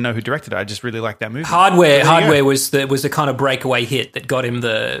didn't really even know who directed it. I just really liked that movie. Hardware was the kind of breakaway hit that got him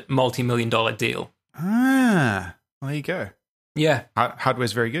the multi-million-dollar deal. Ah, well, there you go. Yeah,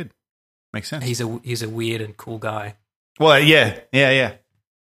 Hardware's very good. Makes sense. he's a weird and cool guy. Well, yeah.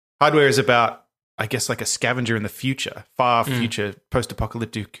 Hardware is about, I guess, like a scavenger in the future, far future,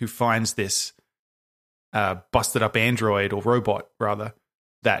 post-apocalyptic, who finds this busted up android or robot, rather,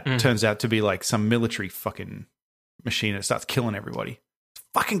 that turns out to be like some military fucking machine and starts killing everybody. It's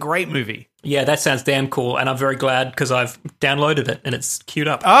a fucking great movie. Yeah, that sounds damn cool, and I'm very glad because I've downloaded it and it's queued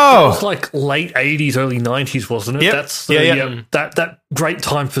up. It Oh, was like late 80s, early 90s, wasn't it? Yep. That's Yeah. that great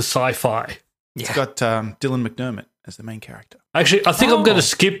time for sci-fi. it's Yeah. got Dylan McDermott as the main character. Actually, I think I'm going to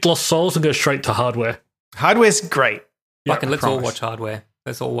skip Lost Souls and go straight to Hardware. Hardware's great. Fucking let's all promise. watch Hardware.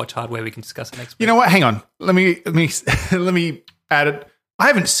 Let's all watch Hardware. We can discuss it next week. You know what? Hang on. Let me add it. I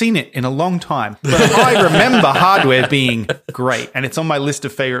haven't seen it in a long time, but I remember Hardware being great, and it's on my list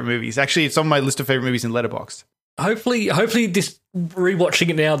of favorite movies. Actually, it's on my list of favorite movies in Letterboxd. Hopefully this rewatching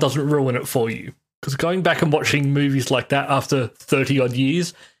it now doesn't ruin it for you. Because going back and watching movies like that after 30-odd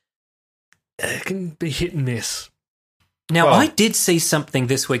years, it can be hit and miss. Now, Well- I did see something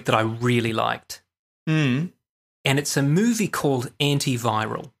this week that I really liked, and it's a movie called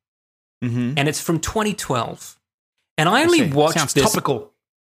Antiviral, Mm-hmm. and it's from 2012. And I only watched Sounds this. topical.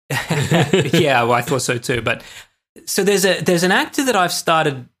 Yeah, well, I thought so too. But so there's an actor that I've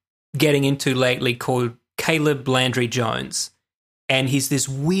started getting into lately called Caleb Landry Jones, and he's this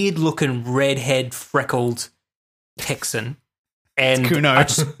weird looking redhead freckled Texan. And Kuno. I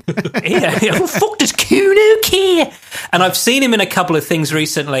just, yeah, well, fuck does Kuno care? And I've seen him in a couple of things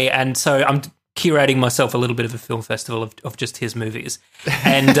recently, and so I'm curating myself a little bit of a film festival of just his movies.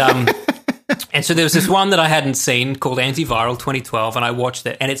 And and so there was this one that I hadn't seen called Antiviral 2012, and I watched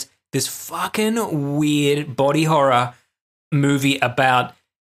it, and it's this fucking weird body horror movie about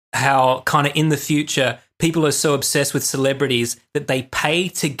how kind of in the future people are so obsessed with celebrities that they pay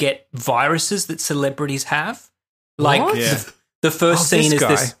to get viruses that celebrities have. Like What? Yeah. the first Oh, scene this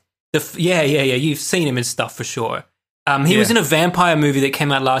is this. Yeah. You've seen him and stuff for sure. He was in a vampire movie that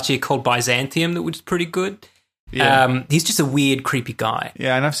came out last year called Byzantium, that was pretty good. Yeah. He's just a weird, creepy guy.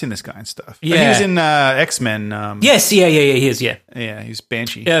 Yeah, and I've seen this guy and stuff. Yeah. He was in X-Men. Yes, he is. Yeah, Yeah, he's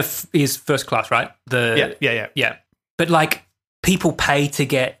Banshee. he's First Class, right? Yeah. But like, people pay to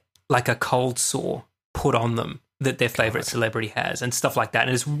get like a cold sore put on them that their favorite celebrity has and stuff like that.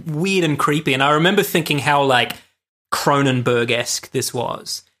 And it's weird and creepy. And I remember thinking how like Cronenberg-esque this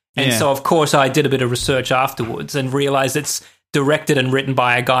was. And Yeah. so, of course, I did a bit of research afterwards and realized it's directed and written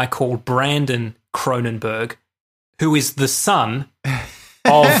by a guy called Brandon Cronenberg, who is the son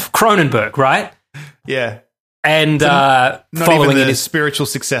of Cronenberg, right? Yeah. And Not following even in the his spiritual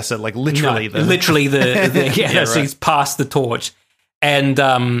successor, like literally. no, literally the Yeah, so right. he's passed the torch. And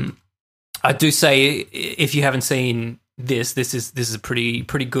I do say, if you haven't seen this is a pretty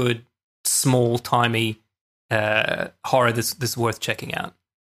good small timey horror that's worth checking out.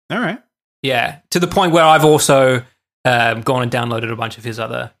 All right. Yeah, to the point where I've also gone and downloaded a bunch of his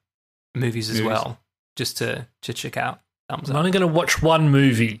other movies as well, just to check out. Thumbs I'm up. only going to watch one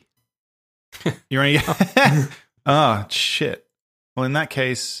movie. You're only. Oh, shit. Well, in that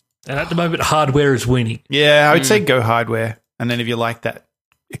case, And at the moment, Hardware is winning. yeah, I would say go Hardware. And then if you like that,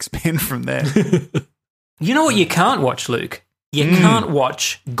 expand from there. You know what you can't watch, Luke? You can't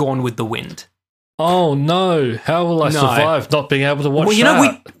watch Gone with the Wind. Oh, no. How will I No. survive not being able to watch Well, you that?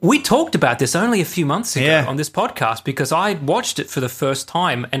 know, we talked about this only a few months ago Yeah. on this podcast because I watched it for the first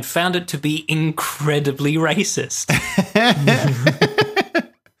time and found it to be incredibly racist.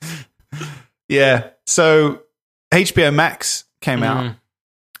 Yeah. So HBO Max came out.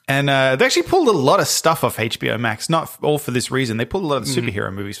 And they actually pulled a lot of stuff off HBO Max. Not all for this reason. They pulled a lot of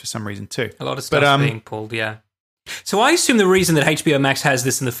superhero movies for some reason too. A lot of stuff's being pulled, yeah. So I assume the reason that HBO Max has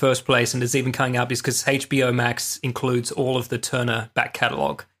this in the first place and is even coming up is because HBO Max includes all of the Turner back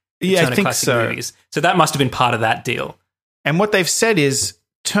catalogue. Yeah, Turner I think classic so. movies. So that must have been part of that deal. And what they've said is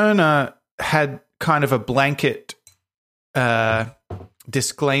Turner had kind of a blanket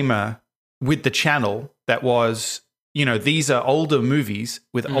disclaimer with the channel that was, you know, these are older movies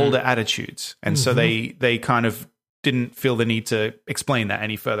with older attitudes. And so they kind of didn't feel the need to explain that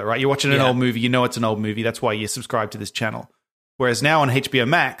any further, right? You're watching an Yeah. old movie, you know it's an old movie. That's why you subscribe to this channel. Whereas now on HBO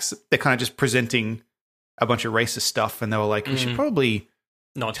Max, they're kind of just presenting a bunch of racist stuff, and they were like, we should probably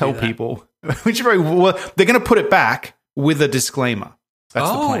Not tell do that. people. We should probably, well, they're going to put it back with a disclaimer. That's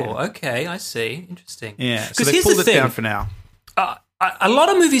the plan. Okay, I see. Interesting. Yeah, so 'Cause they here's pulled the it thing. down for now. A lot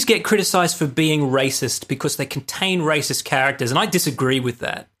of movies get criticized for being racist because they contain racist characters, and I disagree with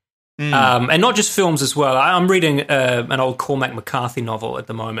that. And not just films as well. I'm reading an old Cormac McCarthy novel at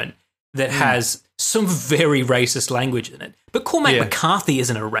the moment that has some very racist language in it. But Cormac McCarthy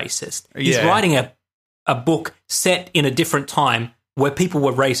isn't a racist. He's Yeah. writing a book set in a different time where people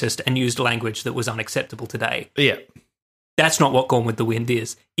were racist and used language that was unacceptable today. Yeah. That's not what Gone with the Wind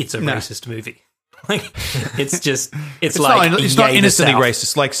is. It's a racist movie. Like, it's just, it's Not, like it's not Yay, the innocently South.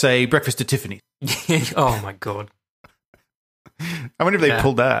 racist, like, say, Breakfast at Tiffany. Oh my God. I wonder if they Yeah.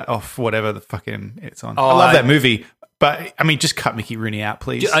 pulled that off whatever the fucking it's on. Oh, I love I- that movie, but I mean, just cut Mickey Rooney out,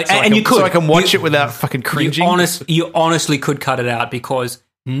 please. And I you could. so I can watch You- it without fucking cringing. You honestly could cut it out because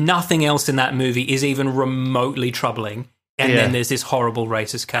nothing else in that movie is even remotely troubling. And Yeah. then there's this horrible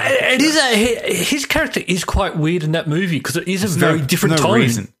racist character. It is his character is quite weird in that movie because it is a very different no tone.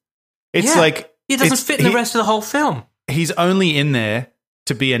 reason. It's Yeah. like It doesn't it's- fit in the rest of the whole film. He's only in there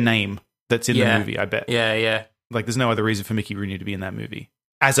to be a name that's in Yeah. the movie. I bet. Yeah, yeah, Like, there's no other reason for Mickey Rooney to be in that movie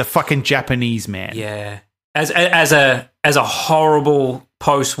as a fucking Japanese man. yeah. As a horrible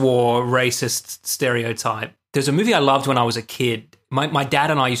post-war racist stereotype. There's a movie I loved when I was a kid. My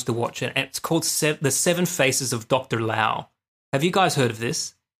dad and I used to watch it. And it's called The Seven Faces of Dr. Lao. Have you guys heard of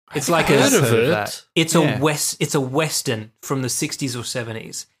this? It's like Heard of heard of it. that. It's Yeah. It's a western from the 60s or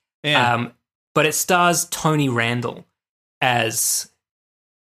 70s. Yeah. But it stars Tony Randall as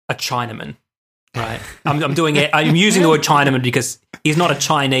a Chinaman. Right. I'm doing it. I'm using the word Chinaman because he's not a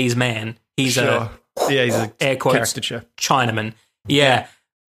Chinese man. He's Sure. Yeah, he's a air quotes caricature. Chinaman. Yeah.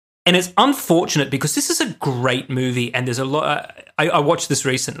 And it's unfortunate because this is a great movie and there's a lot. I watched this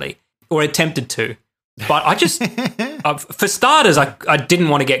recently, or attempted to, but I just, for starters, I didn't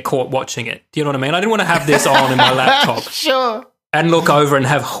want to get caught watching it. Do you know what I mean? I didn't want to have this on in my laptop Sure. and look over and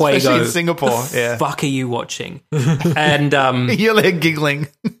have Hui Especially go, in Singapore, "The yeah." fuck are you watching?" And You're there giggling.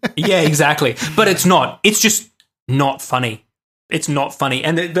 yeah, exactly. But it's not. It's just not funny. It's not funny.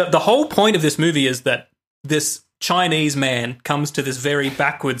 And the whole point of this movie is that this Chinese man comes to this very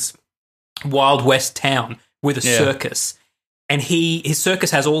backwards Wild West town with a circus. And his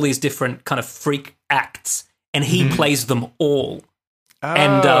circus has all these different kind of freak acts, and he plays them all.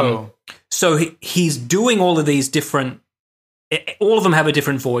 And so he's doing all of these different. All of them have a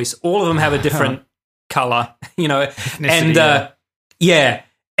different voice. All of them have a different color. You know, and yeah.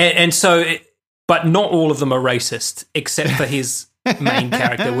 and so, but not all of them are racist, except for his main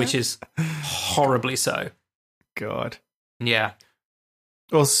character, which is horribly so. God. Yeah.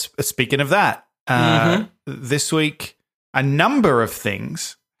 Well, speaking of that, this week, a number of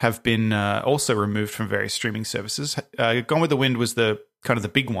things have been also removed from various streaming services. Gone with the Wind was the kind of the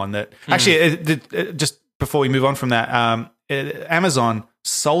big one that actually, just before we move on from that, Amazon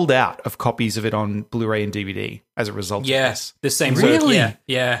sold out of copies of it on Blu-ray and DVD as a result of Yes. this. The same. Really? Yeah.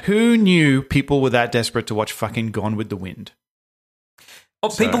 Yeah. Who knew people were that desperate to watch fucking Gone with the Wind? Oh,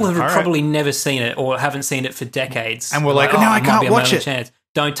 people have all right. probably never seen it or haven't seen it for decades. And we're like, "No, "Oh, I it might can't be my watch only it." chance."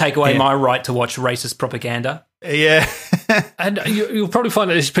 Don't take away Yeah. my right to watch racist propaganda. Yeah. And you'll probably find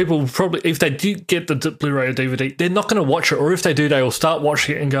that these people probably, if they do get the Blu-ray or DVD, they're not going to watch it, or if they do, they will start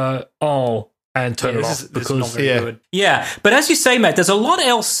watching it and go, "Oh," and turn it off This is not because very Yeah. good. Yeah, but as you say, Matt, there's a lot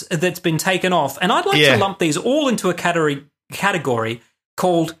else that's been taken off, and I'd like Yeah. to lump these all into a category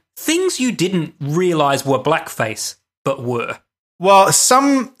called things you didn't realize were blackface but were. Well,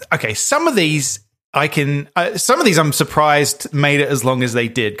 some of these some of these I'm surprised made it as long as they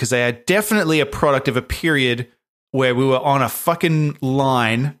did, because they are definitely a product of a period where we were on a fucking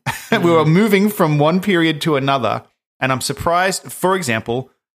line. We were moving from one period to another. And I'm surprised, for example,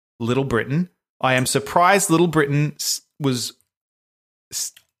 Little Britain. I am surprised Little Britain was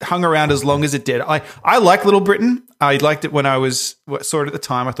hung around as long as it did. I like Little Britain. I liked it when I saw it at the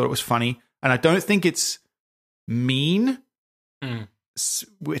time. I thought it was funny. And I don't think it's mean.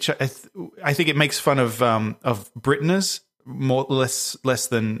 Which I think it makes fun of Britons less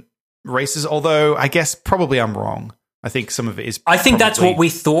than races. Although I guess probably I'm wrong. I think some of it is. I think that's probably- what we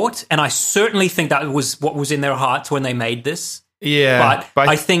thought, and I certainly think that was what was in their hearts when they made this. Yeah, But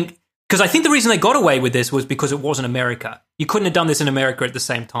I think the reason they got away with this was because it wasn't America. You couldn't have done this in America at the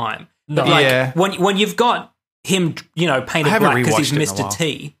same time. No. Like, Yeah. when you've got him, painted I haven't black because he's rewatched it in a Mr. while.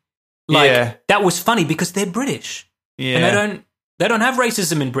 T, Yeah. that was funny because they're British. Yeah. And they don't have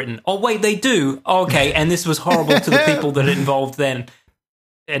racism in Britain. Oh wait, they do. Okay, and this was horrible to the people that it involved then,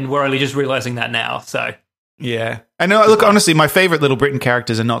 and we're only just realizing that now. So Yeah. And look, honestly, my favorite Little Britain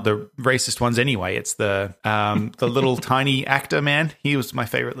characters are not the racist ones anyway. It's the little tiny actor man. He was my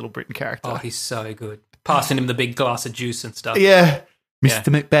favorite Little Britain character. Oh, he's so good. Passing him the big glass of juice and stuff. Yeah. Yeah.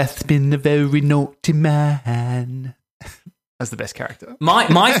 Mr. Macbeth's been a very naughty man. That's the best character.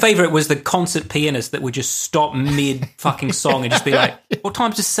 My favorite was the concert pianist that would just stop mid fucking song and just be like, "What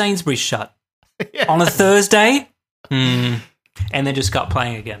time does Sainsbury's shut? On a Thursday?" And then just start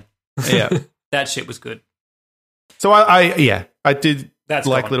playing again. Yeah. That shit was good. So I did That's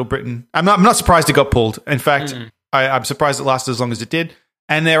like gone. Little Britain. I'm not surprised it got pulled. In fact, I'm surprised it lasted as long as it did.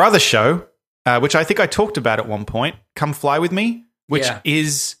 And their other show, which I think I talked about at one point, Come Fly With Me, which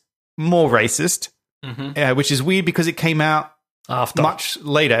is more racist, which is weird because it came out After. much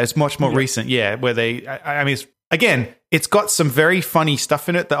later. It's much more recent, where they, I mean, it's got some very funny stuff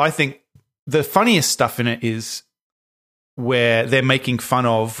in it that I think the funniest stuff in it is where they're making fun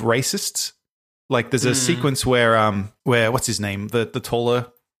of racists. Like there's a sequence where what's his name? The taller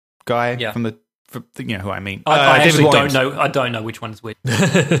guy from you know who I mean. I actually David Williams. don't know. I don't know which one is which.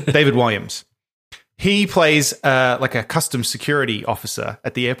 David Williams. He plays like a customs security officer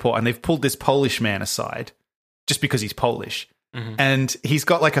at the airport, and they've pulled this Polish man aside just because he's Polish, and he's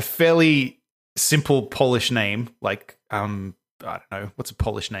got like a fairly simple Polish name, like I don't know, what's a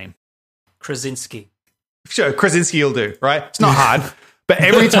Polish name? Krasinski. Sure, Krasinski will do, right? It's not hard. But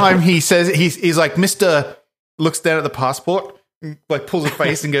every time he says, he's like, Mr. looks down at the passport, like pulls a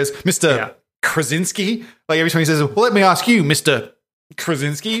face and goes, Mr. Krasinski. Like every time he says, well, let me ask you, Mr.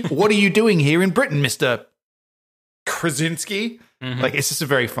 Krasinski, what are you doing here in Britain, Mr. Krasinski? Like it's just a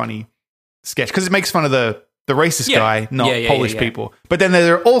very funny sketch because it makes fun of the racist guy, not Polish people. But then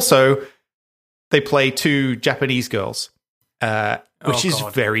they play two Japanese girls. Which is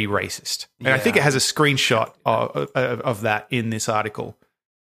very racist. And I think it has a screenshot of that in this article.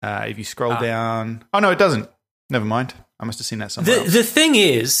 If you scroll down... Oh, no, it doesn't. Never mind. I must have seen that somewhere else. The thing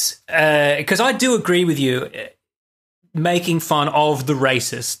is, because I do agree with you, making fun of the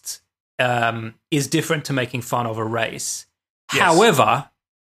racists is different to making fun of a race. Yes. However,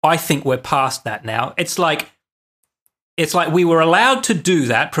 I think we're past that now. It's like we were allowed to do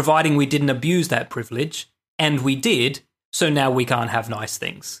that, providing we didn't abuse that privilege, and we did... So now we can't have nice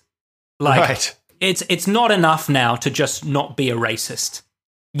things. Like Right. it's not enough now to just not be a racist.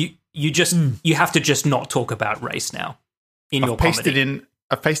 You have to just not talk about race now in your comedy.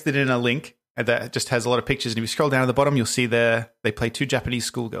 I've pasted in a link that just has a lot of pictures, and if you scroll down to the bottom, you'll see they play two Japanese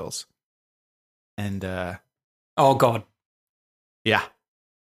schoolgirls. And Oh god. yeah.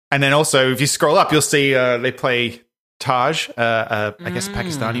 And then also if you scroll up, you'll see they play Taj, I guess a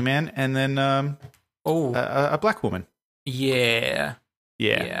Pakistani man, and then a black woman. Yeah.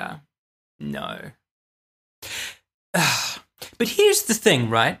 Yeah. No. But here's the thing,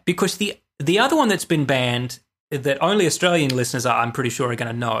 right? Because the other one that's been banned that only Australian listeners I'm pretty sure are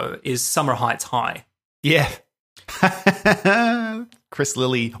going to know is Summer Heights High. Yeah. Chris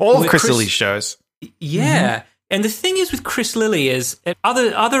Lilly. All of Chris Lilly's shows. Yeah. And the thing is with Chris Lilly is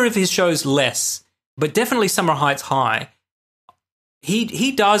other of his shows less, but definitely Summer Heights High.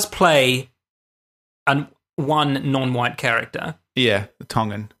 He does play one non-white character. Yeah, the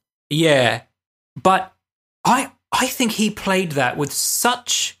Tongan. Yeah. But I think he played that with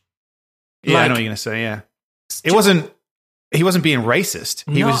such Yeah, I know what you're going to say, yeah. He wasn't being racist.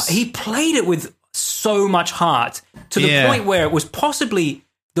 He played it with so much heart to the point where it was possibly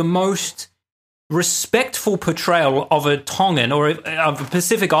the most respectful portrayal of a Tongan or of a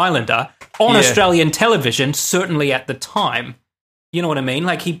Pacific Islander on Australian television, certainly at the time. You know what I mean?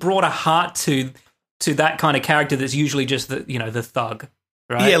 Like he brought a heart to that kind of character that's usually just the thug,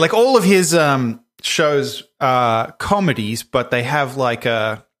 right? Yeah, like all of his shows are comedies, but they have like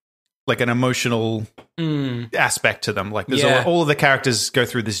an emotional aspect to them. Like there's all of the characters go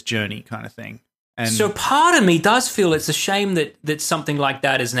through this journey kind of thing. And so part of me does feel it's a shame that something like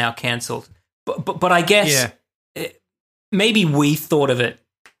that is now cancelled. But I guess maybe we thought of it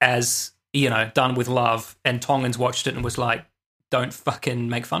as, done with love, and Tongans watched it and was like, don't fucking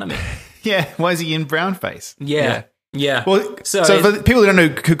make fun of me. Yeah, why is he in brownface? Yeah. Well, so for the people who don't know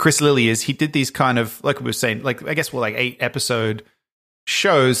who Chris Lilly is, he did these kind of, like we were saying, like I guess 8-episode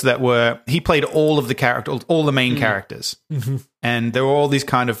shows that he played all of the characters, all the main characters, and there were all these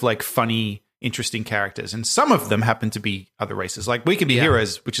kind of like funny, interesting characters, and some of them happen to be other races. Like We Can Be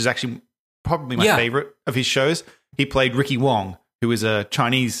Heroes, which is actually probably my favorite of his shows. He played Ricky Wong, who is a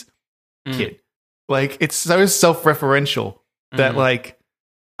Chinese kid. Like it's so self-referential that like,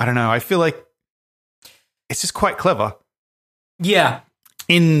 I don't know, I feel like it's just quite clever. Yeah.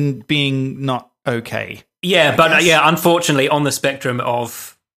 In being not okay. Yeah, but unfortunately on the spectrum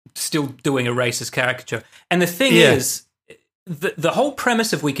of still doing a racist caricature. And the thing is, the whole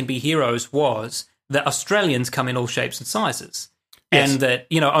premise of We Can Be Heroes was that Australians come in all shapes and sizes, and that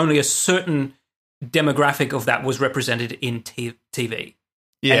only a certain demographic of that was represented in TV.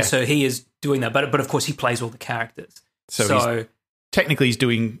 Yeah. And so he is doing that, but of course he plays all the characters. So technically he's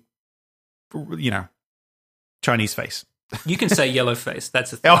doing, Chinese face. You can say yellow face.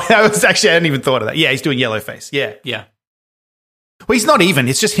 That's a thing. Oh, I hadn't even thought of that. Yeah, he's doing yellow face. Yeah. Yeah. Well, he's not even.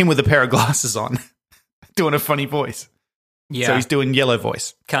 It's just him with a pair of glasses on doing a funny voice. Yeah. So he's doing yellow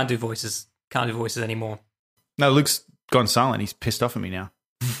voice. Can't do voices anymore. No, Luke's gone silent. He's pissed off at me now.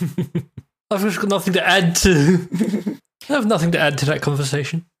 I've just got nothing to add to. I have nothing to add to that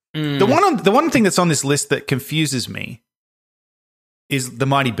conversation. The one thing that's on this list that confuses me is the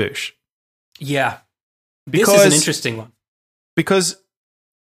Mighty Boosh. Yeah. This is an interesting one. Because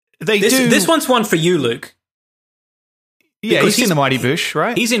this one's one for you, Luke. Yeah, he's in the Mighty Boosh,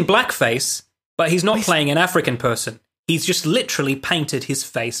 right? He's in blackface, but he's not playing an African person. He's just literally painted his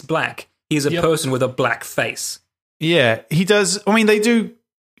face black. He's a person with a black face. Yeah, he does. I mean, they do.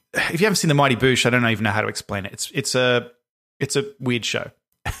 If you haven't seen the Mighty Boosh, I don't even know how to explain it. It's a weird show.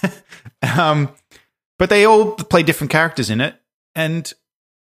 But they all play different characters in it, and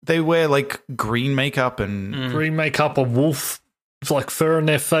they wear like green makeup and green makeup, a wolf, like fur on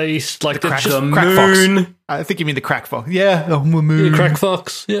their face, like the crack fox. I think you mean the crack fox. Yeah, the moon. Yeah, crack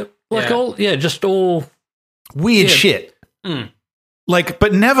fox. Yep. Just all weird shit. Like,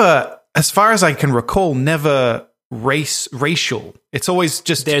 but never, as far as I can recall, never racial. It's always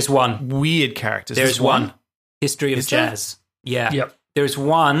just there's one weird characters. There's one History of Jazz. Yeah. Yep. There's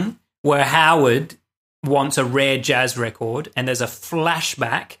one where Howard wants a rare jazz record, and there's a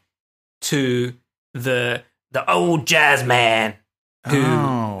flashback to the old jazz man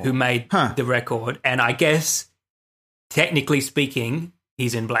who made the record, and I guess technically speaking,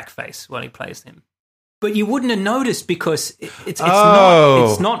 he's in blackface when he plays him. But you wouldn't have noticed because it's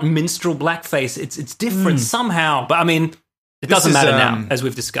not minstrel blackface. It's different somehow. But I mean, it doesn't matter now, as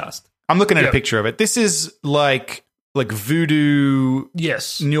we've discussed. I'm looking at a picture of it. This is like voodoo,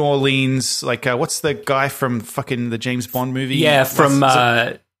 New Orleans. Like what's the guy from fucking the James Bond movie? Yeah, from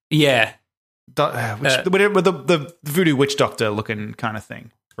the voodoo witch doctor looking kind of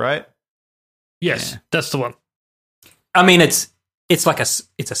thing, right? Yes, that's the one. I mean, it's like a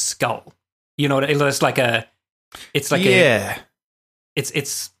skull. You know, it's like a. Okay,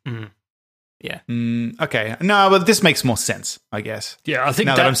 no, but this makes more sense, I guess. Yeah, I think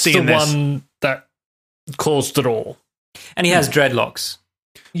now that's the one that caused it all. And he has dreadlocks.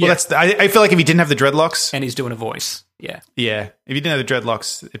 Well, I feel like if he didn't have the dreadlocks, and he's doing a voice, yeah. If he didn't have the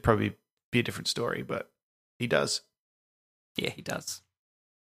dreadlocks, it'd probably be a different story. But he does. Yeah, he does.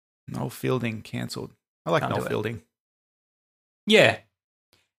 Noel Fielding cancelled. I like Noel Fielding. Yeah,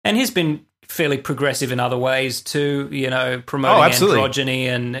 and he's been fairly progressive in other ways too, promoting androgyny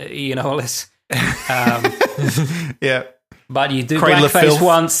and all this. Yeah, but you do blackface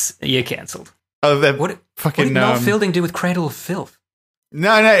once, you're cancelled. Oh, what did Noel Fielding do with Cradle of Filth?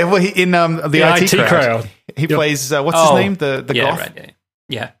 No. Well, in the IT crowd, he plays what's his name? The goth. Right,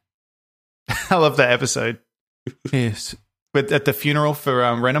 yeah. I love that episode. Yes, but at the funeral for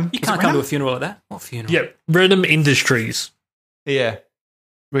Renham. You can't come to a funeral like that. What funeral? Yeah, Renham Industries. Yeah.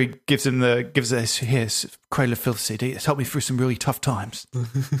 Where he gives us here's Cradle of Filth CD. It's helped me through some really tough times.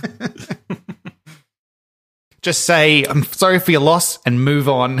 Just say I'm sorry for your loss and move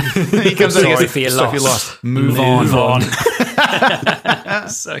on. He comes sorry for your loss. Move on.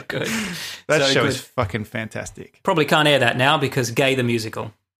 So good. That show is fucking fantastic. Probably can't air that now because Gay the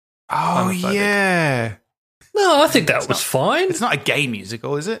musical. Oh yeah. No, I think that was fine. It's not a gay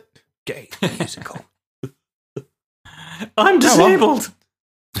musical, is it? Gay musical. I'm disabled.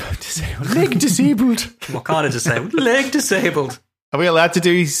 Leg disabled. What kind of disabled? Leg disabled. Are we allowed to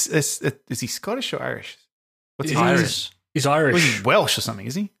do is he Scottish or Irish? What's Irish? He's Irish. Well, he's Welsh or something,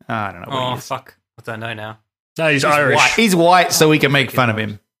 is he? I don't know. Oh, fuck. I don't know now. No, he's Irish. White. He's white, so we can make fun of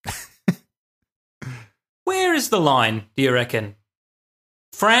him. Where is the line, do you reckon?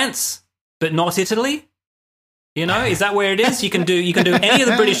 France, but not Italy? Is that where it is? You can do any of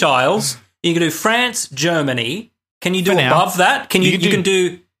the British Isles. You can do France, Germany. Can you do above that? You can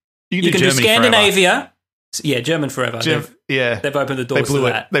do Scandinavia. Forever. Yeah, German forever. They've opened the doors to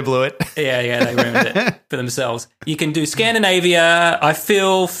that. They blew it. Yeah, they ruined it for themselves. You can do Scandinavia. I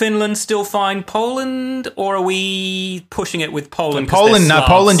feel Finland still fine. Poland, or are we pushing it with Poland?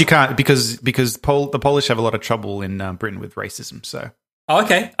 Poland you can't because the Polish have a lot of trouble in Britain with racism. So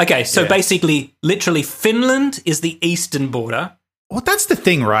okay. So basically, literally, Finland is the eastern border. Well, that's the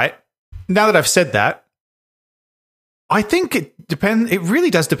thing, right? Now that I've said that, I think it depends. It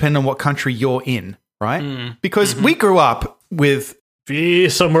really does depend on what country you're in, right? Because we grew up with Be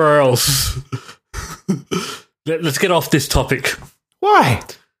somewhere else. Let's get off this topic. why?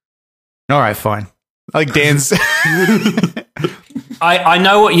 All right, fine. Like Dan's. I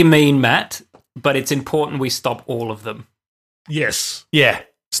know what you mean, Matt, but it's important we stop all of them. Yes. Yeah,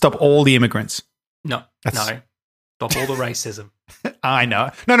 stop all the immigrants. No. Stop all the racism. I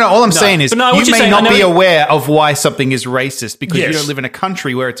know. No. All I'm saying is but no, what you you're may saying, not I be know- aware of why something is racist because you Yes. don't live in a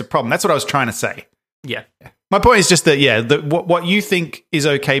country where it's a problem. That's what I was trying to say. Yeah. My point is just that, what you think is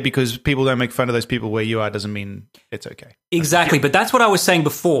okay because people don't make fun of those people where you are doesn't mean it's okay. Exactly, but that's what I was saying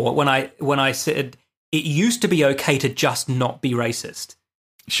before when I said it used to be okay to just not be racist.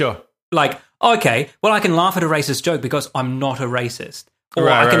 Sure. Like, okay, well, I can laugh at a racist joke because I'm not a racist. Or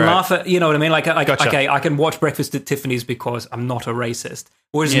Right, I can right, right. laugh at, you know what I mean? Like, Gotcha. okay, I can watch Breakfast at Tiffany's because I'm not a racist.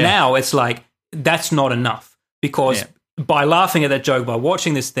 Whereas Yeah. now it's like, that's not enough because by laughing at that joke, by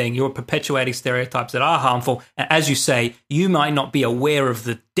watching this thing, you're perpetuating stereotypes that are harmful. And as you say, you might not be aware of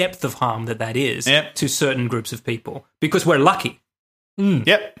the depth of harm that is Yep. to certain groups of people because we're lucky.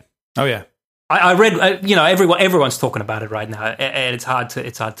 Yep. Oh, yeah. I read, everyone's talking about it right now, and it's hard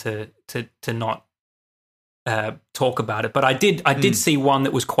to not talk about it. But I did see one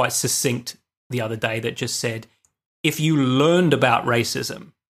that was quite succinct the other day that just said, if you learned about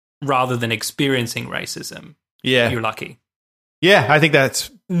racism rather than experiencing racism, Yeah. you're lucky. Yeah, I think that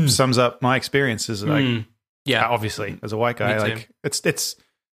sums up my experiences. Like, Yeah, obviously, as a white guy, Me too. like it's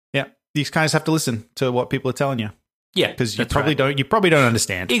you just kind of have to listen to what people are telling you yeah, because you that's probably right. don't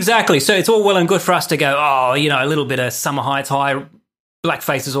understand. Exactly. So it's all well and good for us to go, oh, a little bit of Summer Heights High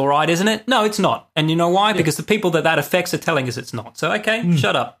blackface is all right, isn't it? No, it's not. And you know why? Because the people that affects are telling us it's not. So, okay,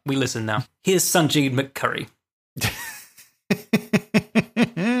 shut up. We listen now. Here's Sanjeev McCurry.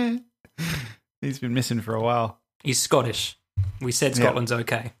 He's been missing for a while. He's Scottish. We said Scotland's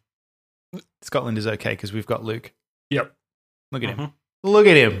okay. Scotland is okay because we've got Luke. Yep. Look at him. Look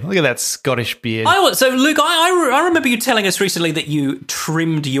at him. Look at that Scottish beard. So, Luke, I remember you telling us recently that you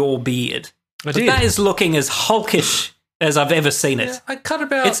trimmed your beard. I But did. that is looking as hulkish as I've ever seen it. Yeah, I cut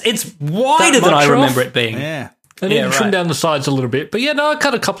about. It's wider that than I much remember off? it being. Yeah. I need Yeah, to trim right. down the sides a little bit, but yeah, no, I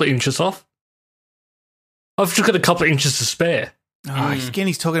cut a couple of inches off. I've just got a couple of inches to spare. Oh, again,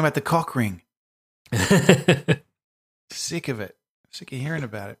 he's talking about the cock ring. Sick of it. Sick of hearing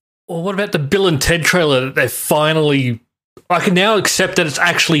about it. Or what about the Bill and Ted trailer that they finally? I can now accept that it's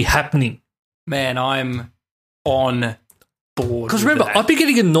actually happening. Man, I'm on board. Because with remember, that. I've been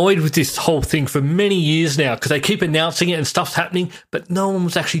getting annoyed with this whole thing for many years now because they keep announcing it and stuff's happening, but no one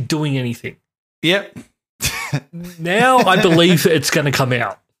was actually doing anything. Yep. Now I believe it's going to come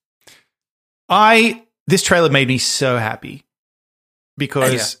out. This trailer made me so happy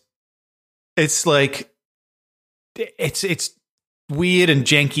because it's like it's weird and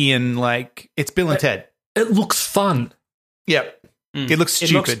janky and like it's Bill and Ted. It looks fun. Yep. It looks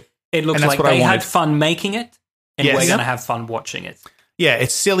stupid. It looks and that's like what I they wanted. had fun making it, and Yes. we're Yep. going to have fun watching it. Yeah,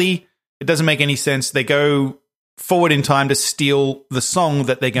 it's silly. It doesn't make any sense. They go forward in time to steal the song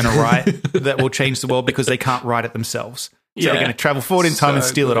that they're going to write that will change the world because they can't write it themselves. So Yeah. they're going to travel forward in time and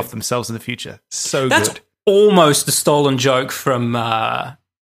So steal it good. off themselves in the future. So That's good. almost a stolen joke from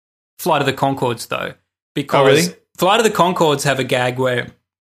Flight of the Conchords, though, because Oh, really? Flight of the Conchords have a gag where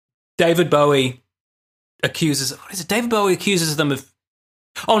David Bowie accuses. What is it? David Bowie accuses them of.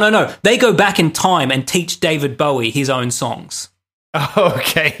 Oh no! They go back in time and teach David Bowie his own songs, Oh,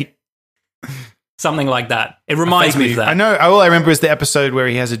 okay. something like that. It reminds me of that. I know. All I remember is the episode where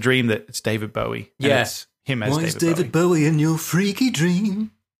he has a dream that it's David Bowie. and Yeah. It's him as Why is David, Bowie in your freaky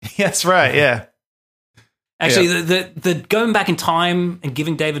dream? Bowie. That's right. Yeah. Actually, the going back in time and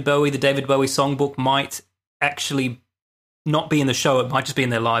giving David Bowie the David Bowie songbook might actually not be in the show. It might just be in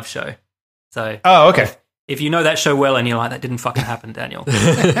their live show. So, Oh, okay. if you know that show well and you're like, that didn't fucking happen, Daniel.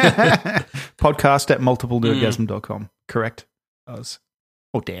 Podcast at multiplenerdgasm.com. Correct. Us.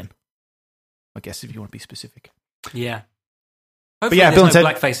 Or Dan. I guess if you want to be specific. Yeah. Hopefully yeah, Bill there's and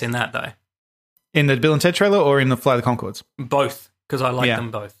no Ted- blackface in that, though. In the Bill and Ted trailer or in the Fly the Conchords? Both, because I like Yeah.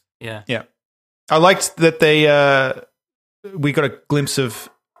 them both. Yeah. Yeah. I liked that they we got a glimpse of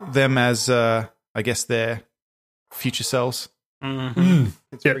them as I guess their future selves. Mm-hmm.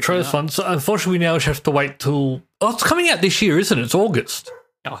 Yeah, trailer's fun. So unfortunately, we now just have to wait till. Oh, it's coming out this year, isn't it? It's August.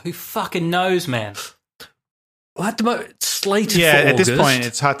 Oh, who fucking knows, man? Well, at the moment, it's slated Yeah, for at August. this point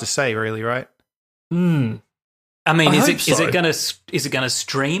it's hard to say really, right? Hmm. I mean, I is hope it gonna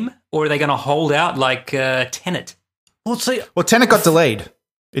stream, or are they gonna hold out like Tenet? Well, see, Well, Tenet got delayed.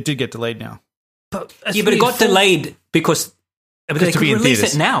 It did get delayed now. but Yeah, but it got delayed because they to could be in release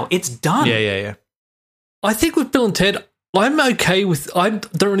theaters. it now. It's done. Yeah. I think with Bill and Ted, I'm okay with. I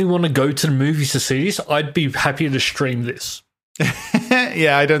don't really want to go to the movies to see this. I'd be happy to stream this.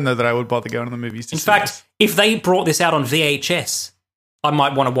 Yeah, I don't know that I would bother going to the movies to In see fact, this. if they brought this out on VHS, I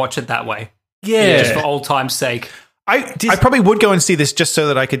might want to watch it that way. Yeah, Just for old time's sake. I probably would go and see this just so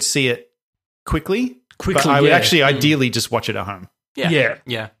that I could see it quickly. But I would yeah. actually ideally just watch it at home. Yeah.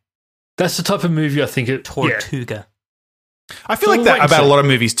 Yeah. That's the type of movie I think it. Yeah. Tortuga. I feel So like that wait, about so- a lot of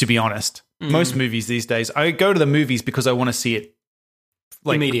movies, to be honest. Mm. Most movies these days, I go to the movies because I want to see it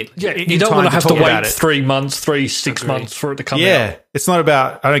Immediately. Yeah, in you don't time want to have to talk about wait it. 3 months, 6 Agree. months for it to come Yeah, out. it's not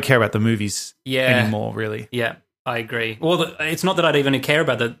about. I don't care about the movies Yeah. anymore, really. Yeah, I agree. Well, it's not that I'd even care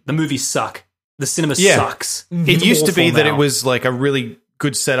about the movies suck. The cinema Yeah. sucks. It It's used to be awful that now. it was like a really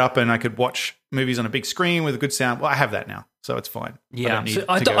good setup, and I could watch movies on a big screen with a good sound. Well, I have that now, so it's fine. Yeah. I don't need So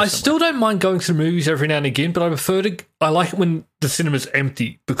to I go still somewhere. don't mind going to the movies every now and again, but I prefer to. I like it when the cinema's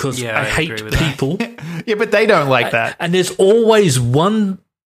empty because Yeah, I I hate agree with that. people. Yeah, but they don't like that. And there's always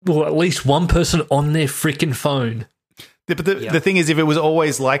at least one person on their freaking phone. But the thing is, if it was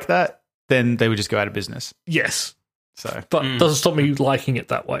always like that, then they would just go out of business. Yes, So but it doesn't stop me liking it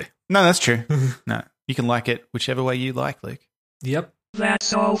that way. no, that's true. No, you can like it whichever way you like, Luke. Yep.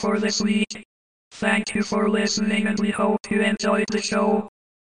 That's all for this week. Thank you for listening and we hope you enjoyed the show.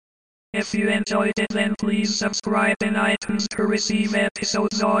 If you enjoyed it, then please subscribe in iTunes to receive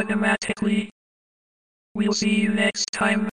episodes automatically. We'll see you next time.